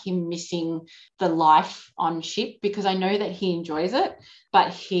about him missing the life on ship because I know that he enjoys it,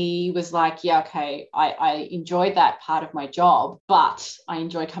 but he was like, yeah, okay, I enjoyed that part of my job, but I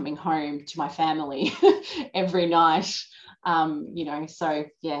enjoy coming home to my family every night. So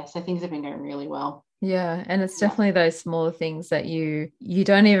things have been going really well. Yeah. And it's definitely those smaller things that you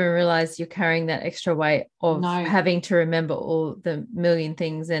don't even realize you're carrying that extra weight of having to remember all the million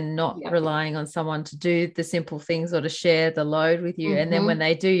things and not relying on someone to do the simple things or to share the load with you. Mm-hmm. And then when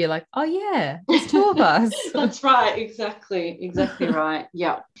they do, you're like, oh yeah, there's two of us. That's right. Exactly right.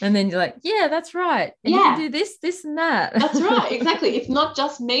 Yeah. And then you're like, yeah, that's right. And you can do this and that. That's right. Exactly. It's not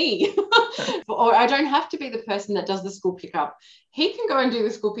just me. Or I don't have to be the person that does the school pickup. He can go and do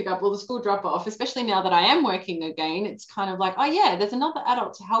the school pickup or the school drop off, especially now that I am working again. It's kind of like, oh yeah, there's another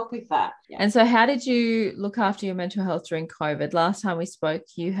adult to help with that. Yeah. And so how did you look after your mental health during COVID? Last time we spoke,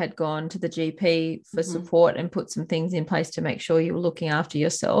 you had gone to the GP for support and put some things in place to make sure you were looking after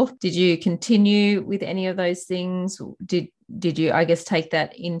yourself. Did you continue with any of those things? Did you, I guess, take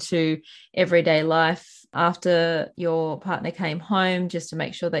that into everyday life after your partner came home, just to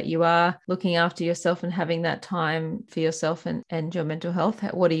make sure that you are looking after yourself and having that time for yourself and your mental health?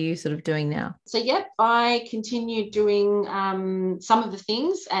 What are you sort of doing now? So, I continued doing some of the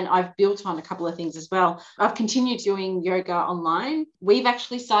things, and I've built on a couple of things as well. I've continued doing yoga online. We've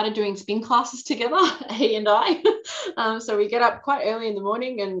actually started doing spin classes together, he and I. So we get up quite early in the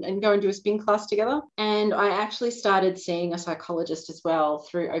morning and go and do a spin class together. And I actually started seeing a psychologist as well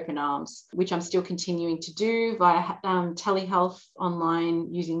through Open Arms, which I'm still continuing to do via telehealth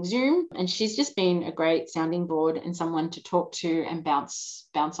online using Zoom. And she's just been a great sounding board and someone to talk to and bounce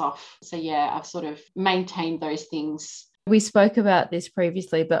off. So I've sort of maintained those things. We spoke about this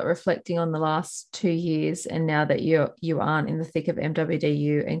previously, but reflecting on the last 2 years and now that you aren't in the thick of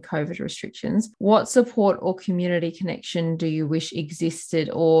MWDU and COVID restrictions, what support or community connection do you wish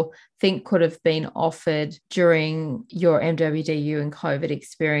existed or think could have been offered during your MWDU and COVID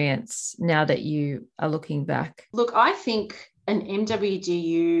experience now that you are looking back? Look, I think an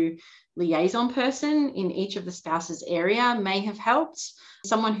MWDU liaison person in each of the spouses' area may have helped.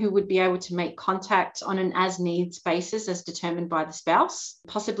 Someone who would be able to make contact on an as-needs basis as determined by the spouse.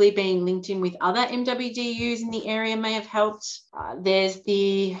 Possibly being linked in with other MWDUs in the area may have helped. There's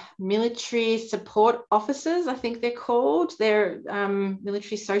the military support officers, I think they're called. They're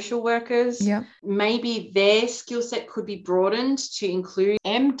military social workers. Yeah. Maybe their skill set could be broadened to include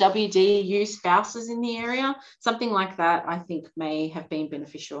MWDU spouses in the area. Something like that, I think, may have been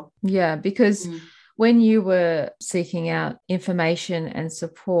beneficial. Yeah, because when you were seeking out information and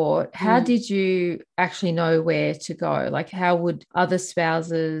support, how did you actually know where to go? Like, how would other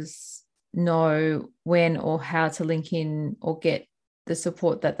spouses know when or how to link in or get the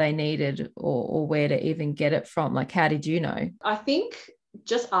support that they needed or where to even get it from? Like, how did you know? I think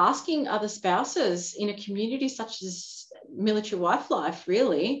just asking other spouses in a community such as Military Wife Life,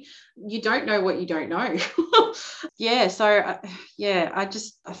 really, you don't know what you don't know. I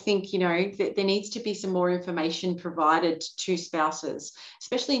think, there needs to be some more information provided to spouses,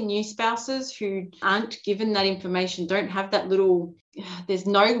 especially new spouses who aren't given that information, don't have that there's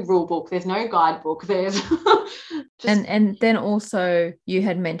no rule book, there's no guidebook, there's and then also you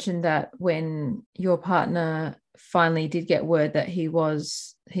had mentioned that when your partner finally did get word that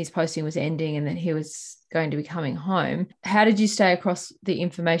his posting was ending and that he was going to be coming home, how did you stay across the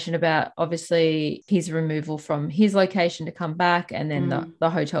information about obviously his removal from his location to come back and then the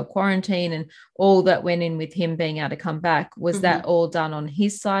hotel quarantine and all that went in with him being able to come back? Was that all done on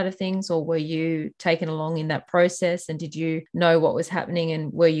his side of things, or were you taken along in that process, and did you know what was happening,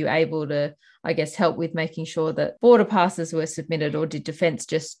 and were you able to, I guess, help with making sure that border passes were submitted, or did Defence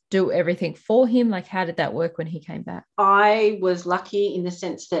just do everything for him? Like, how did that work when he came back? I was lucky in the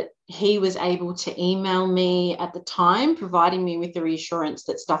sense sense that he was able to email me at the time, providing me with the reassurance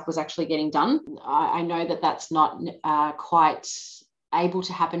that stuff was actually getting done. I know that that's not quite able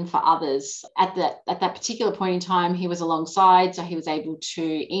to happen for others. At that particular point in time, he was alongside, so he was able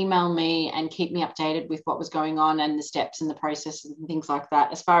to email me and keep me updated with what was going on and the steps and the processes and things like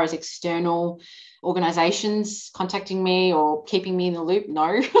that. As far as external organizations contacting me or keeping me in the loop,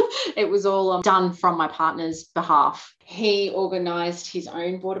 no. It was all done from my partner's behalf. He organised his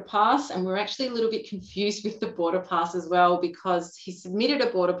own border pass, and we were actually a little bit confused with the border pass as well, because he submitted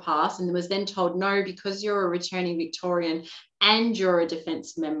a border pass and was then told, no, because you're a returning Victorian and you're a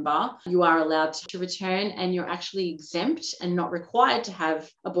defence member, you are allowed to return, and you're actually exempt and not required to have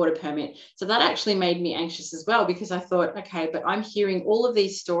a border permit. So that actually made me anxious as well, because I thought, okay, but I'm hearing all of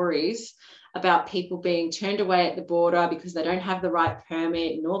these stories about people being turned away at the border because they don't have the right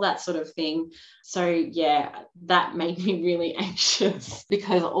permit and all that sort of thing. So yeah, that made me really anxious,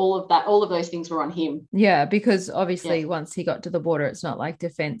 because all of those things were on him. Yeah, because obviously once he got to the border, it's not like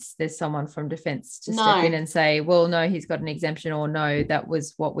defence, there's someone from defence to step in and say, well, no, he's got an exemption, or no, that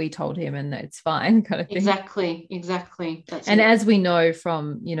was what we told him and it's fine, kind of thing. Exactly. As we know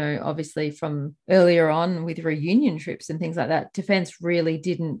from, obviously from earlier on with reunion trips and things like that, defence really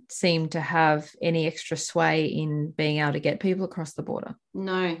didn't seem to have any extra sway in being able to get people across the border.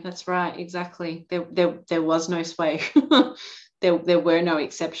 No, that's right. Exactly. There was no sway. There were no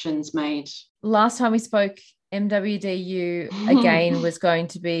exceptions made. Last time we spoke, MWDU again was going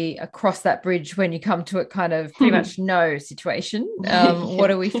to be across that bridge when you come to it, kind of pretty much no situation.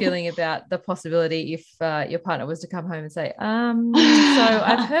 What are we feeling about the possibility if your partner was to come home and say, so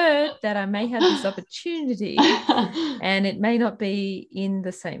I've heard that I may have this opportunity and it may not be in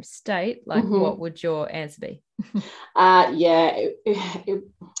the same state? Like, what would your answer be?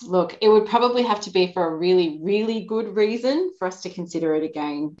 Look, it would probably have to be for a really, really good reason for us to consider it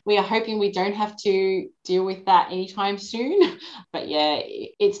again. We are hoping we don't have to deal with that anytime soon. But yeah,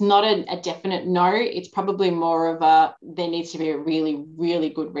 it's not a definite no. It's probably more of there needs to be a really, really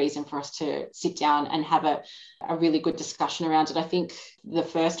good reason for us to sit down and have a really good discussion around it. I think the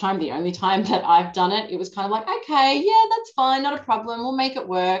first time, the only time that I've done it, it was kind of like, okay, yeah, that's fine, not a problem, we'll make it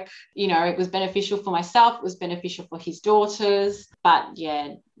work. It was beneficial for myself, it was beneficial for his daughters. But yeah,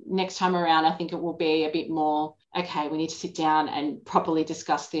 next time around, I think it will be a bit more, okay, we need to sit down and properly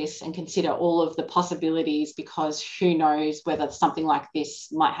discuss this and consider all of the possibilities, because who knows whether something like this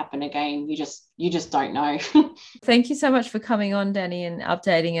might happen again. You just don't know. Thank you so much for coming on, Danny, and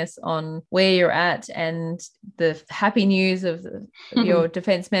updating us on where you're at and the happy news of your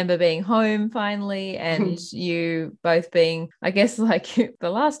defence member being home finally, and you both being, I guess, like the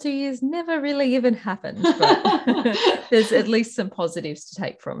last 2 years never really even happened, but there's at least some positives to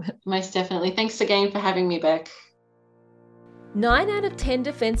take from it. Most definitely. Thanks again for having me back. 9 out of 10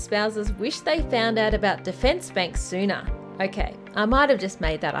 defence spouses wish they found out about Defence Bank sooner. Okay, I might have just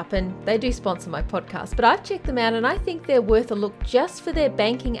made that up, and they do sponsor my podcast, but I've checked them out and I think they're worth a look just for their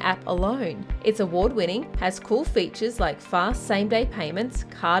banking app alone. It's award-winning, has cool features like fast same-day payments,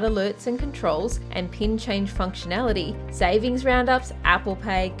 card alerts and controls, and PIN change functionality, savings roundups, Apple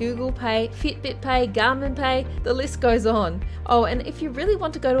Pay, Google Pay, Fitbit Pay, Garmin Pay, the list goes on. Oh, and if you really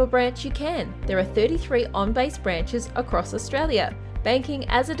want to go to a branch, you can. There are 33 on-base branches across Australia. Banking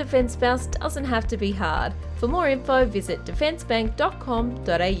as a defence spouse doesn't have to be hard. For more info, visit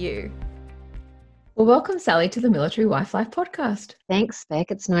defencebank.com.au. Well, welcome, Sally, to the Military Wife Life podcast. Thanks, Beck.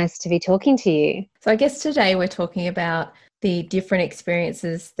 It's nice to be talking to you. So I guess today we're talking about the different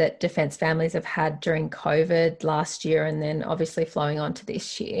experiences that defence families have had during COVID last year, and then obviously flowing on to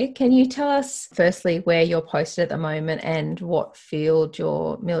this year. Can you tell us firstly where you're posted at the moment and what field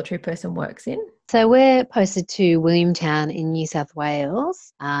your military person works in? So we're posted to Williamtown in New South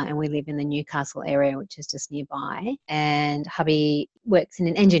Wales, and we live in the Newcastle area, which is just nearby. And hubby works in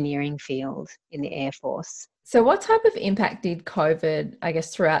an engineering field in the Air Force. So what type of impact did COVID, I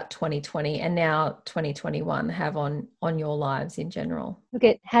guess, throughout 2020 and now 2021 have on your lives in general? Look,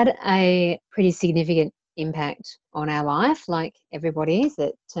 it had a pretty significant impact on our life, like everybody's.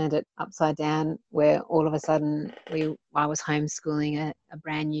 It turned it upside down, where all of a sudden I was homeschooling a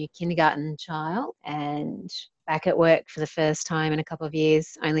brand new kindergarten child and back at work for the first time in a couple of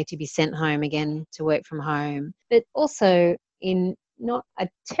years, only to be sent home again to work from home. But also in not a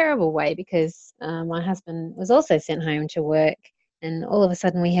terrible way, because my husband was also sent home to work, and all of a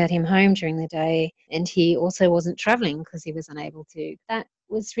sudden we had him home during the day, and he also wasn't travelling because he was unable to. That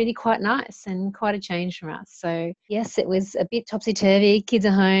was really quite nice and quite a change for us. So yes, it was a bit topsy-turvy. Kids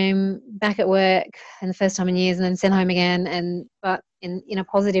are home, back at work, and the first time in years, and then sent home again. But in a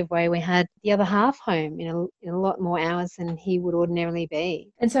positive way, we had the other half home in a lot more hours than he would ordinarily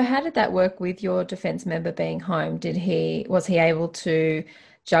be. And so how did that work with your defence member being home? Was he able to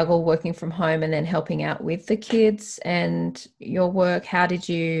juggle working from home and then helping out with the kids and your work? How did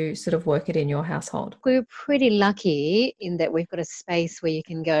you sort of work it in your household? We were pretty lucky in that we've got a space where you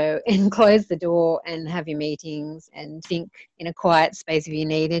can go and close the door and have your meetings and think in a quiet space if you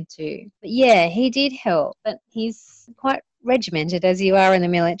needed to. But yeah, he did help, but he's quite regimented as you are in the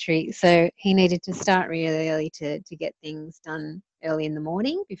military, so he needed to start really early to get things done early in the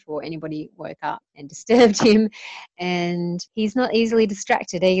morning before anybody woke up and disturbed him. And he's not easily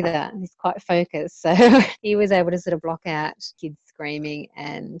distracted either. He's quite focused, so he was able to sort of block out kids screaming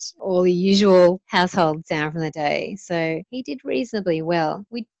and all the usual household sound from the day. So he did reasonably well.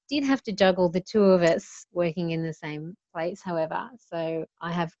 We did have to juggle the two of us working in the same place, however. So I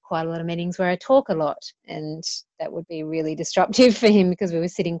have quite a lot of meetings where I talk a lot, and that would be really disruptive for him because we were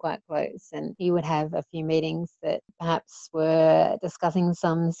sitting quite close, and he would have a few meetings that perhaps were discussing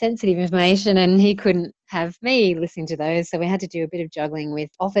some sensitive information and he couldn't have me listening to those. So we had to do a bit of juggling with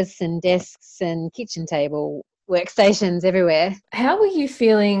office and desks and kitchen table workstations everywhere. How were you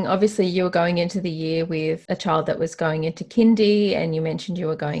feeling? Obviously, you were going into the year with a child that was going into kindy, and you mentioned you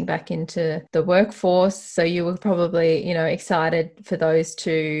were going back into the workforce. So you were probably, excited for those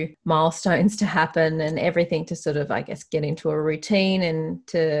two milestones to happen and everything to sort of, I guess, get into a routine and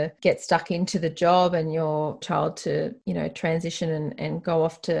to get stuck into the job and your child to, transition and go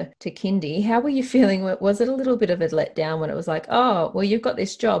off to kindy. How were you feeling? Was it a little bit of a letdown when it was like, oh, well, you've got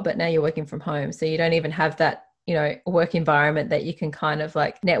this job, but now you're working from home, so you don't even have that work environment that you can kind of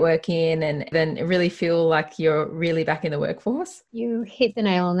like network in and then really feel like you're really back in the workforce? You hit the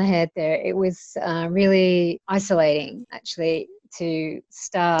nail on the head there. It was really isolating, actually, to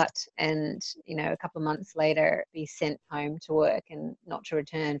start and, a couple of months later be sent home to work and not to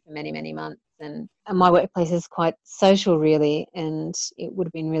return for many, many months. And my workplace is quite social, really, and it would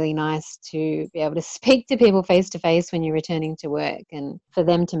have been really nice to be able to speak to people face to face when you're returning to work and for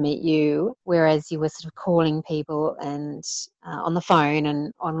them to meet you, whereas you were sort of calling people and on the phone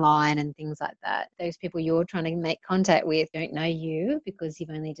and online and things like that. Those people you're trying to make contact with don't know you because you've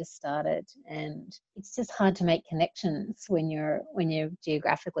only just started, and it's just hard to make connections when you're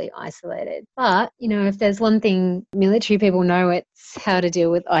geographically isolated. But if there's one thing military people know, it's how to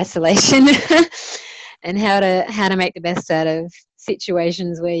deal with isolation. And how to make the best out of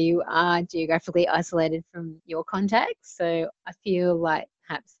situations where you are geographically isolated from your contacts. So I feel like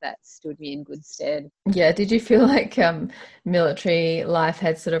perhaps that stood me in good stead. Yeah. Did you feel like military life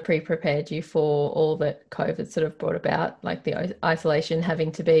had sort of pre-prepared you for all that COVID sort of brought about, like the isolation,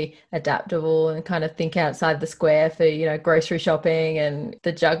 having to be adaptable and kind of think outside the square for, grocery shopping and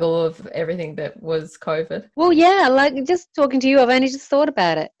the juggle of everything that was COVID? Well, yeah, like just talking to you, I've only just thought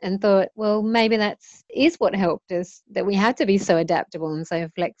about it and thought, well, maybe is what helped us, that we had to be so adaptable and so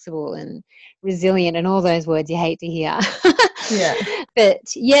flexible and resilient and all those words you hate to hear. Yeah. But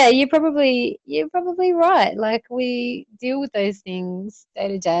yeah, you're probably right. Like, we deal with those things day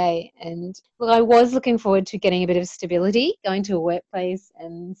to day. And look, I was looking forward to getting a bit of stability, going to a workplace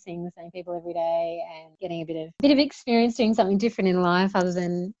and seeing the same people every day and getting a bit of experience doing something different in life other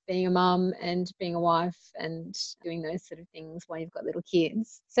than being a mum and being a wife and doing those sort of things while you've got little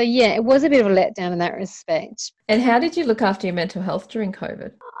kids. So yeah, it was a bit of a letdown in that respect. And how did you look after your mental health during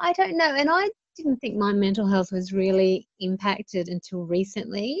COVID? I don't know. And I didn't think my mental health was really impacted until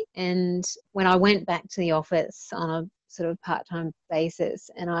recently. And when I went back to the office on a sort of part-time basis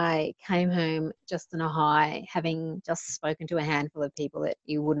and I came home just on a high, having just spoken to a handful of people that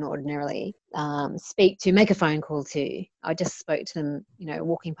you wouldn't ordinarily speak to, make a phone call to. I just spoke to them,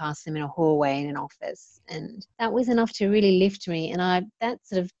 walking past them in a hallway in an office, and that was enough to really lift me. And that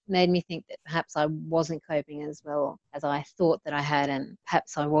sort of made me think that perhaps I wasn't coping as well as I thought that I had, and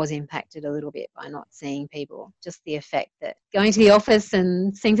perhaps I was impacted a little bit by not seeing people. Just the effect that going to the office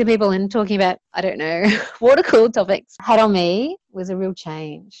and seeing some people and talking about, I don't know, water-cooled topics had on me was a real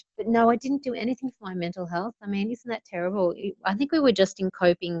change. But no, I didn't do anything for my mental health. I mean, isn't that terrible? I think we were just in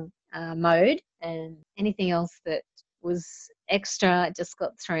coping mode, and anything else that was extra just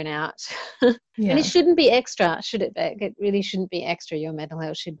got thrown out. Yeah. And it shouldn't be extra, should it, Beck? It really shouldn't be extra. Your mental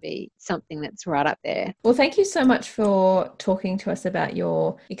health should be something that's right up there. Well, thank you so much for talking to us about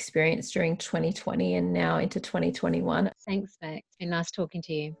your experience during 2020 and now into 2021. Thanks, Beck. It's been nice talking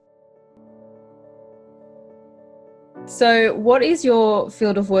to you. So what is your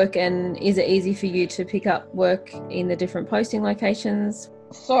field of work, and is it easy for you to pick up work in the different posting locations?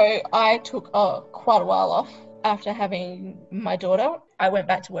 So I took quite a while off after having my daughter. I went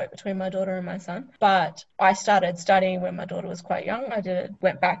back to work between my daughter and my son, but I started studying when my daughter was quite young.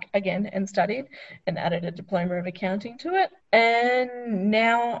 Went back again and studied and added a diploma of accounting to it. And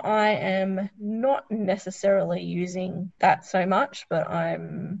now I am not necessarily using that so much, but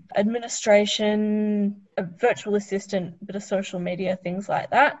I'm administration, a virtual assistant, a bit of social media, things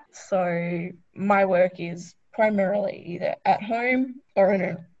like that. So my work is primarily either at home or in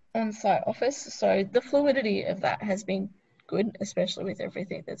an on-site office. So the fluidity of that has been good, especially with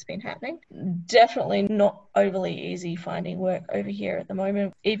everything that's been happening. Definitely not overly easy finding work over here at the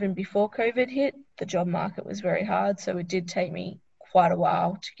moment. Even before COVID hit, the job market was very hard. So it did take me quite a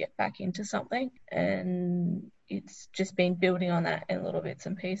while to get back into something. And it's just been building on that in little bits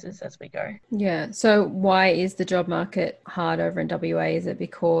and pieces as we go. Yeah. So why is the job market hard over in WA? Is it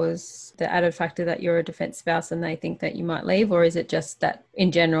because the added factor that you're a defence spouse and they think that you might leave, or is it just that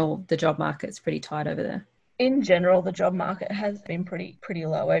in general the job market's pretty tight over there? In general, the job market has been pretty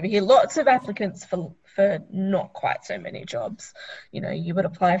low over here. Lots of applicants for not quite so many jobs. You know, you would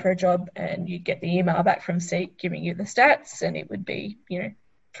apply for a job and you'd get the email back from SEEK giving you the stats, and it would be,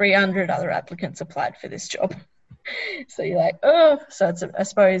 300 other applicants applied for this job. So you're like, oh, so it's, I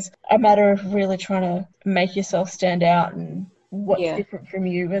suppose, a matter of really trying to make yourself stand out and what's different from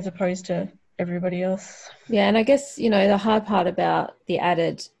you as opposed to everybody else. Yeah, and I guess, the hard part about the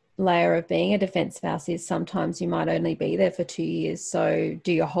added layer of being a defence spouse is sometimes you might only be there for 2 years. So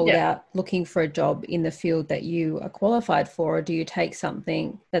do you hold out looking for a job in the field that you are qualified for, or do you take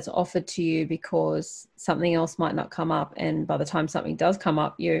something that's offered to you because something else might not come up, and by the time something does come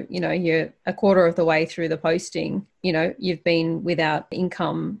up, you're a quarter of the way through the posting, you've been without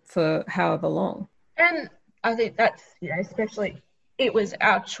income for however long. And I think that's, especially it was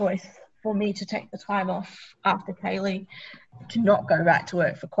our choice for me to take the time off after Kaylee to not go back to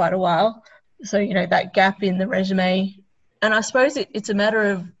work for quite a while. So, that gap in the resume. And I suppose it's a matter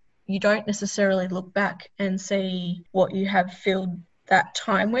of you don't necessarily look back and see what you have filled that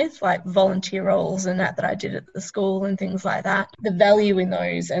time with, like volunteer roles and that I did at the school and things like that. The value in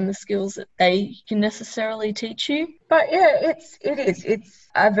those and the skills that they can necessarily teach you. But yeah, it's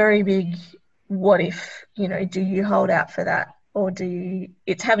a very big what if, do you hold out for that? Or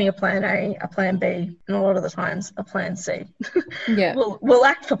it's having a plan A, a plan B, and a lot of the times a plan C. Yeah. We'll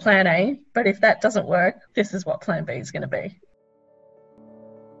act for plan A, but if that doesn't work, this is what plan B is going to be.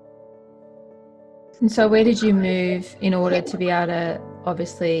 And so where did you move in order to be able to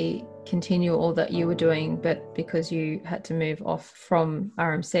obviously continue all that you were doing, but because you had to move off from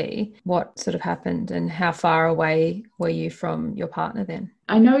RMC, what sort of happened and how far away were you from your partner then?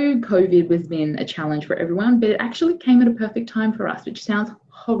 I know COVID has been a challenge for everyone, but it actually came at a perfect time for us, which sounds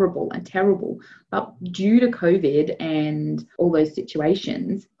horrible and terrible. But due to COVID and all those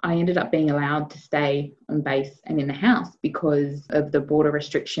situations, I ended up being allowed to stay on base and in the house because of the border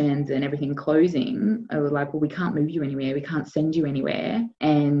restrictions and everything closing. I was like, well, we can't move you anywhere. We can't send you anywhere.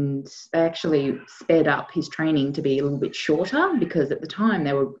 And they actually sped up his training to be a little bit shorter because at the time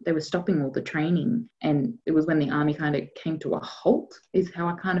they were stopping all the training. And it was when the army kind of came to a halt is how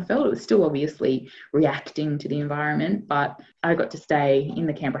I kind of felt. It was still obviously reacting to the environment, but I got to stay in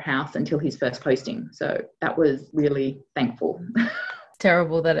the Canberra house until his first posting. So that was really thankful.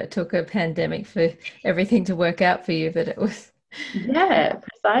 Terrible that it took a pandemic for everything to work out for you, but it was. Yeah,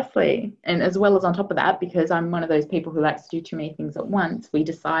 precisely. And as well as on top of that, because I'm one of those people who likes to do too many things at once, we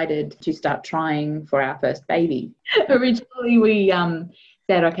decided to start trying for our first baby. Originally, we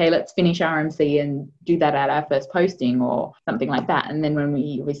said, okay, let's finish RMC and do that at our first posting or something like that. And then when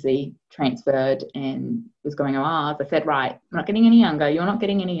we obviously transferred and was going on ours, I said, right, I'm not getting any younger. You're not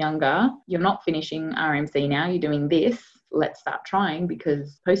getting any younger. You're not finishing RMC now. You're doing this. Let's start trying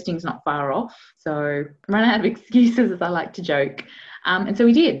because posting's not far off. So run out of excuses, as I like to joke. And so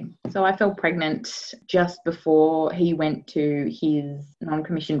we did. So I fell pregnant just before he went to his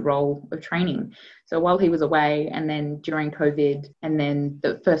non-commissioned role of training. So while he was away and then during COVID and then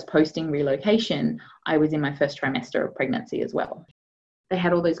the first posting relocation, I was in my first trimester of pregnancy as well. They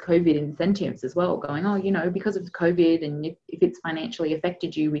had all those COVID incentives as well going, oh, because of COVID and if it's financially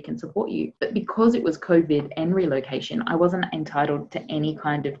affected you, we can support you. But because it was COVID and relocation, I wasn't entitled to any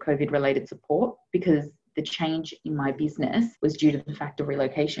kind of COVID related support because the change in my business was due to the fact of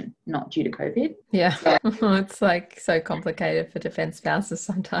relocation, not due to COVID. Yeah, it's like so complicated for defence spouses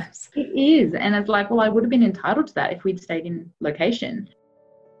sometimes. It is. And it's like, well, I would have been entitled to that if we'd stayed in location.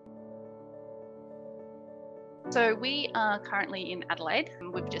 So we are currently in Adelaide.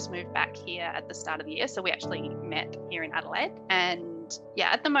 We've just moved back here at the start of the year. So we actually met here in Adelaide. And yeah,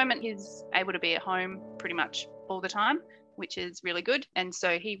 at the moment he's able to be at home pretty much all the time. which is really good. And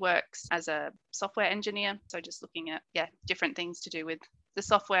so he works as a software engineer. So just looking at, different things to do with the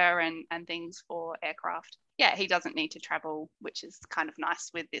software and things for aircraft. Yeah, he doesn't need to travel, which is kind of nice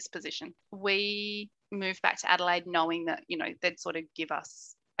with this position. We moved back to Adelaide knowing that, they'd sort of give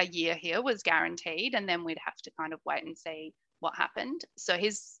us a year here was guaranteed, and then we'd have to kind of wait and see what happened. So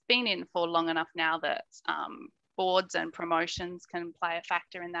he's been in for long enough now that boards and promotions can play a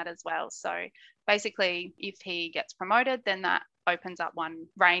factor in that as well. So basically, if he gets promoted, then that opens up one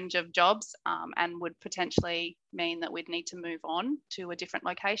range of jobs and would potentially mean that we'd need to move on to a different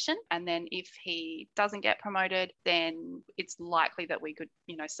location. And then if he doesn't get promoted, then it's likely that we could,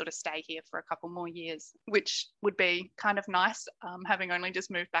 sort of stay here for a couple more years, which would be kind of nice, having only just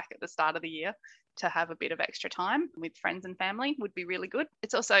moved back at the start of the year. To have a bit of extra time with friends and family would be really good.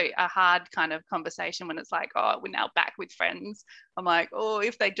 It's also a hard kind of conversation when it's like, oh, we're now back with friends. I'm like, oh,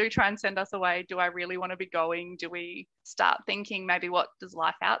 if they do try and send us away, do I really want to be going? Do we start thinking maybe what does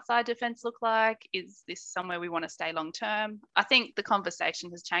life outside defence look like? Is this somewhere we want to stay long term? I think the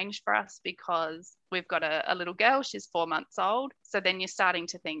conversation has changed for us because we've got a little girl, she's 4 months old. So then you're starting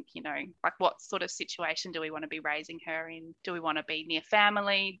to think, like what sort of situation do we want to be raising her in? Do we want to be near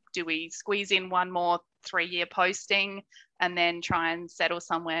family? Do we squeeze in one more 3-year posting and then try and settle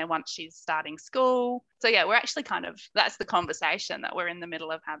somewhere once she's starting school? So yeah, we're actually that's the conversation that we're in the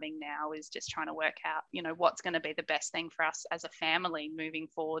middle of having now, is just trying to work out, what's going to be the best thing for us as a family moving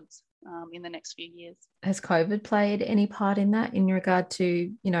forwards in the next few years. Has COVID played any part in that, in regard to,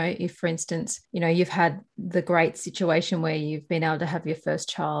 if, for instance, you've had the great situation where you've been able to have your first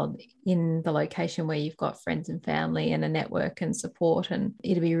child in the location where you've got friends and family and a network and support, and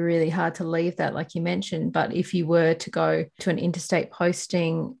it'd be really hard to leave that, like you mentioned. But if you were to go to an interstate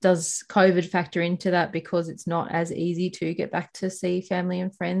posting, does COVID factor into that, because it's not as easy to get back to see family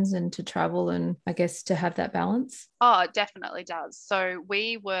and friends and to travel and I guess to have that balance? Oh, it definitely does. So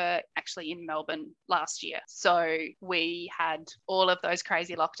we were actually in Melbourne last year. So we had all of those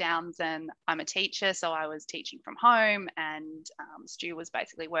crazy lockdowns, and I'm a teacher, so I was teaching from home, and Stu was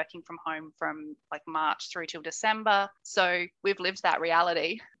basically working from home from like March through till December. So we've lived that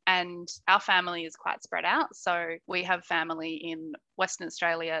reality. And our family is quite spread out. So we have family in Western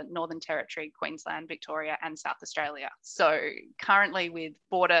Australia, Northern Territory, Queensland, Victoria, and South Australia. So currently with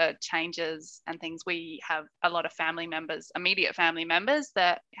border changes and things, we have a lot of family members, immediate family members,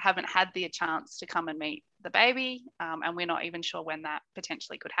 that haven't had the chance to come and meet the baby, and we're not even sure when that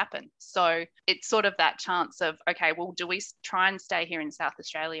potentially could happen. So it's sort of that chance of, okay, well, do we try and stay here in South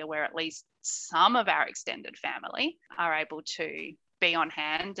Australia where at least some of our extended family are able to be on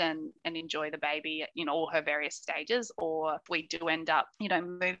hand and enjoy the baby in all her various stages? Or if we do end up,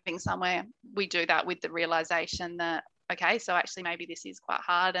 moving somewhere, we do that with the realization that, okay, so actually maybe this is quite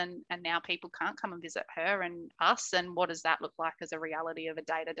hard, and now people can't come and visit her and us, and what does that look like as a reality of a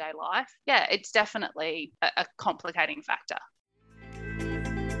day-to-day life? Yeah, it's definitely a complicating factor.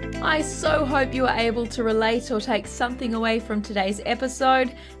 I so hope you are able to relate or take something away from today's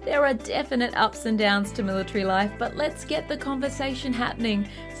episode. There are definite ups and downs to military life, but let's get the conversation happening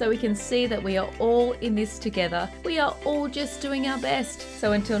so we can see that we are all in this together. We are all just doing our best.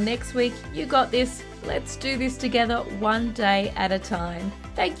 So until next week, you got this. Let's do this together, one day at a time.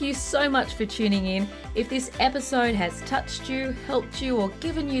 Thank you so much for tuning in. If this episode has touched you, helped you, or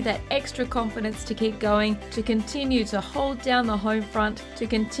given you that extra confidence to keep going, to continue to hold down the home front, to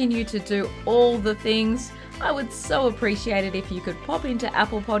continue to do all the things, I would so appreciate it if you could pop into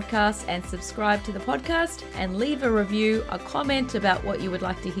Apple Podcasts and subscribe to the podcast and leave a review, a comment about what you would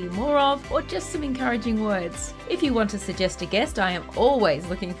like to hear more of, or just some encouraging words. If you want to suggest a guest, I am always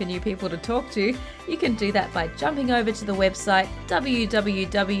looking for new people to talk to. You can do that by jumping over to the website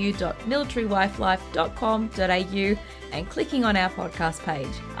www.militarywifelife.com.au and clicking on our podcast page.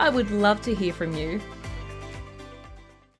 I would love to hear from you.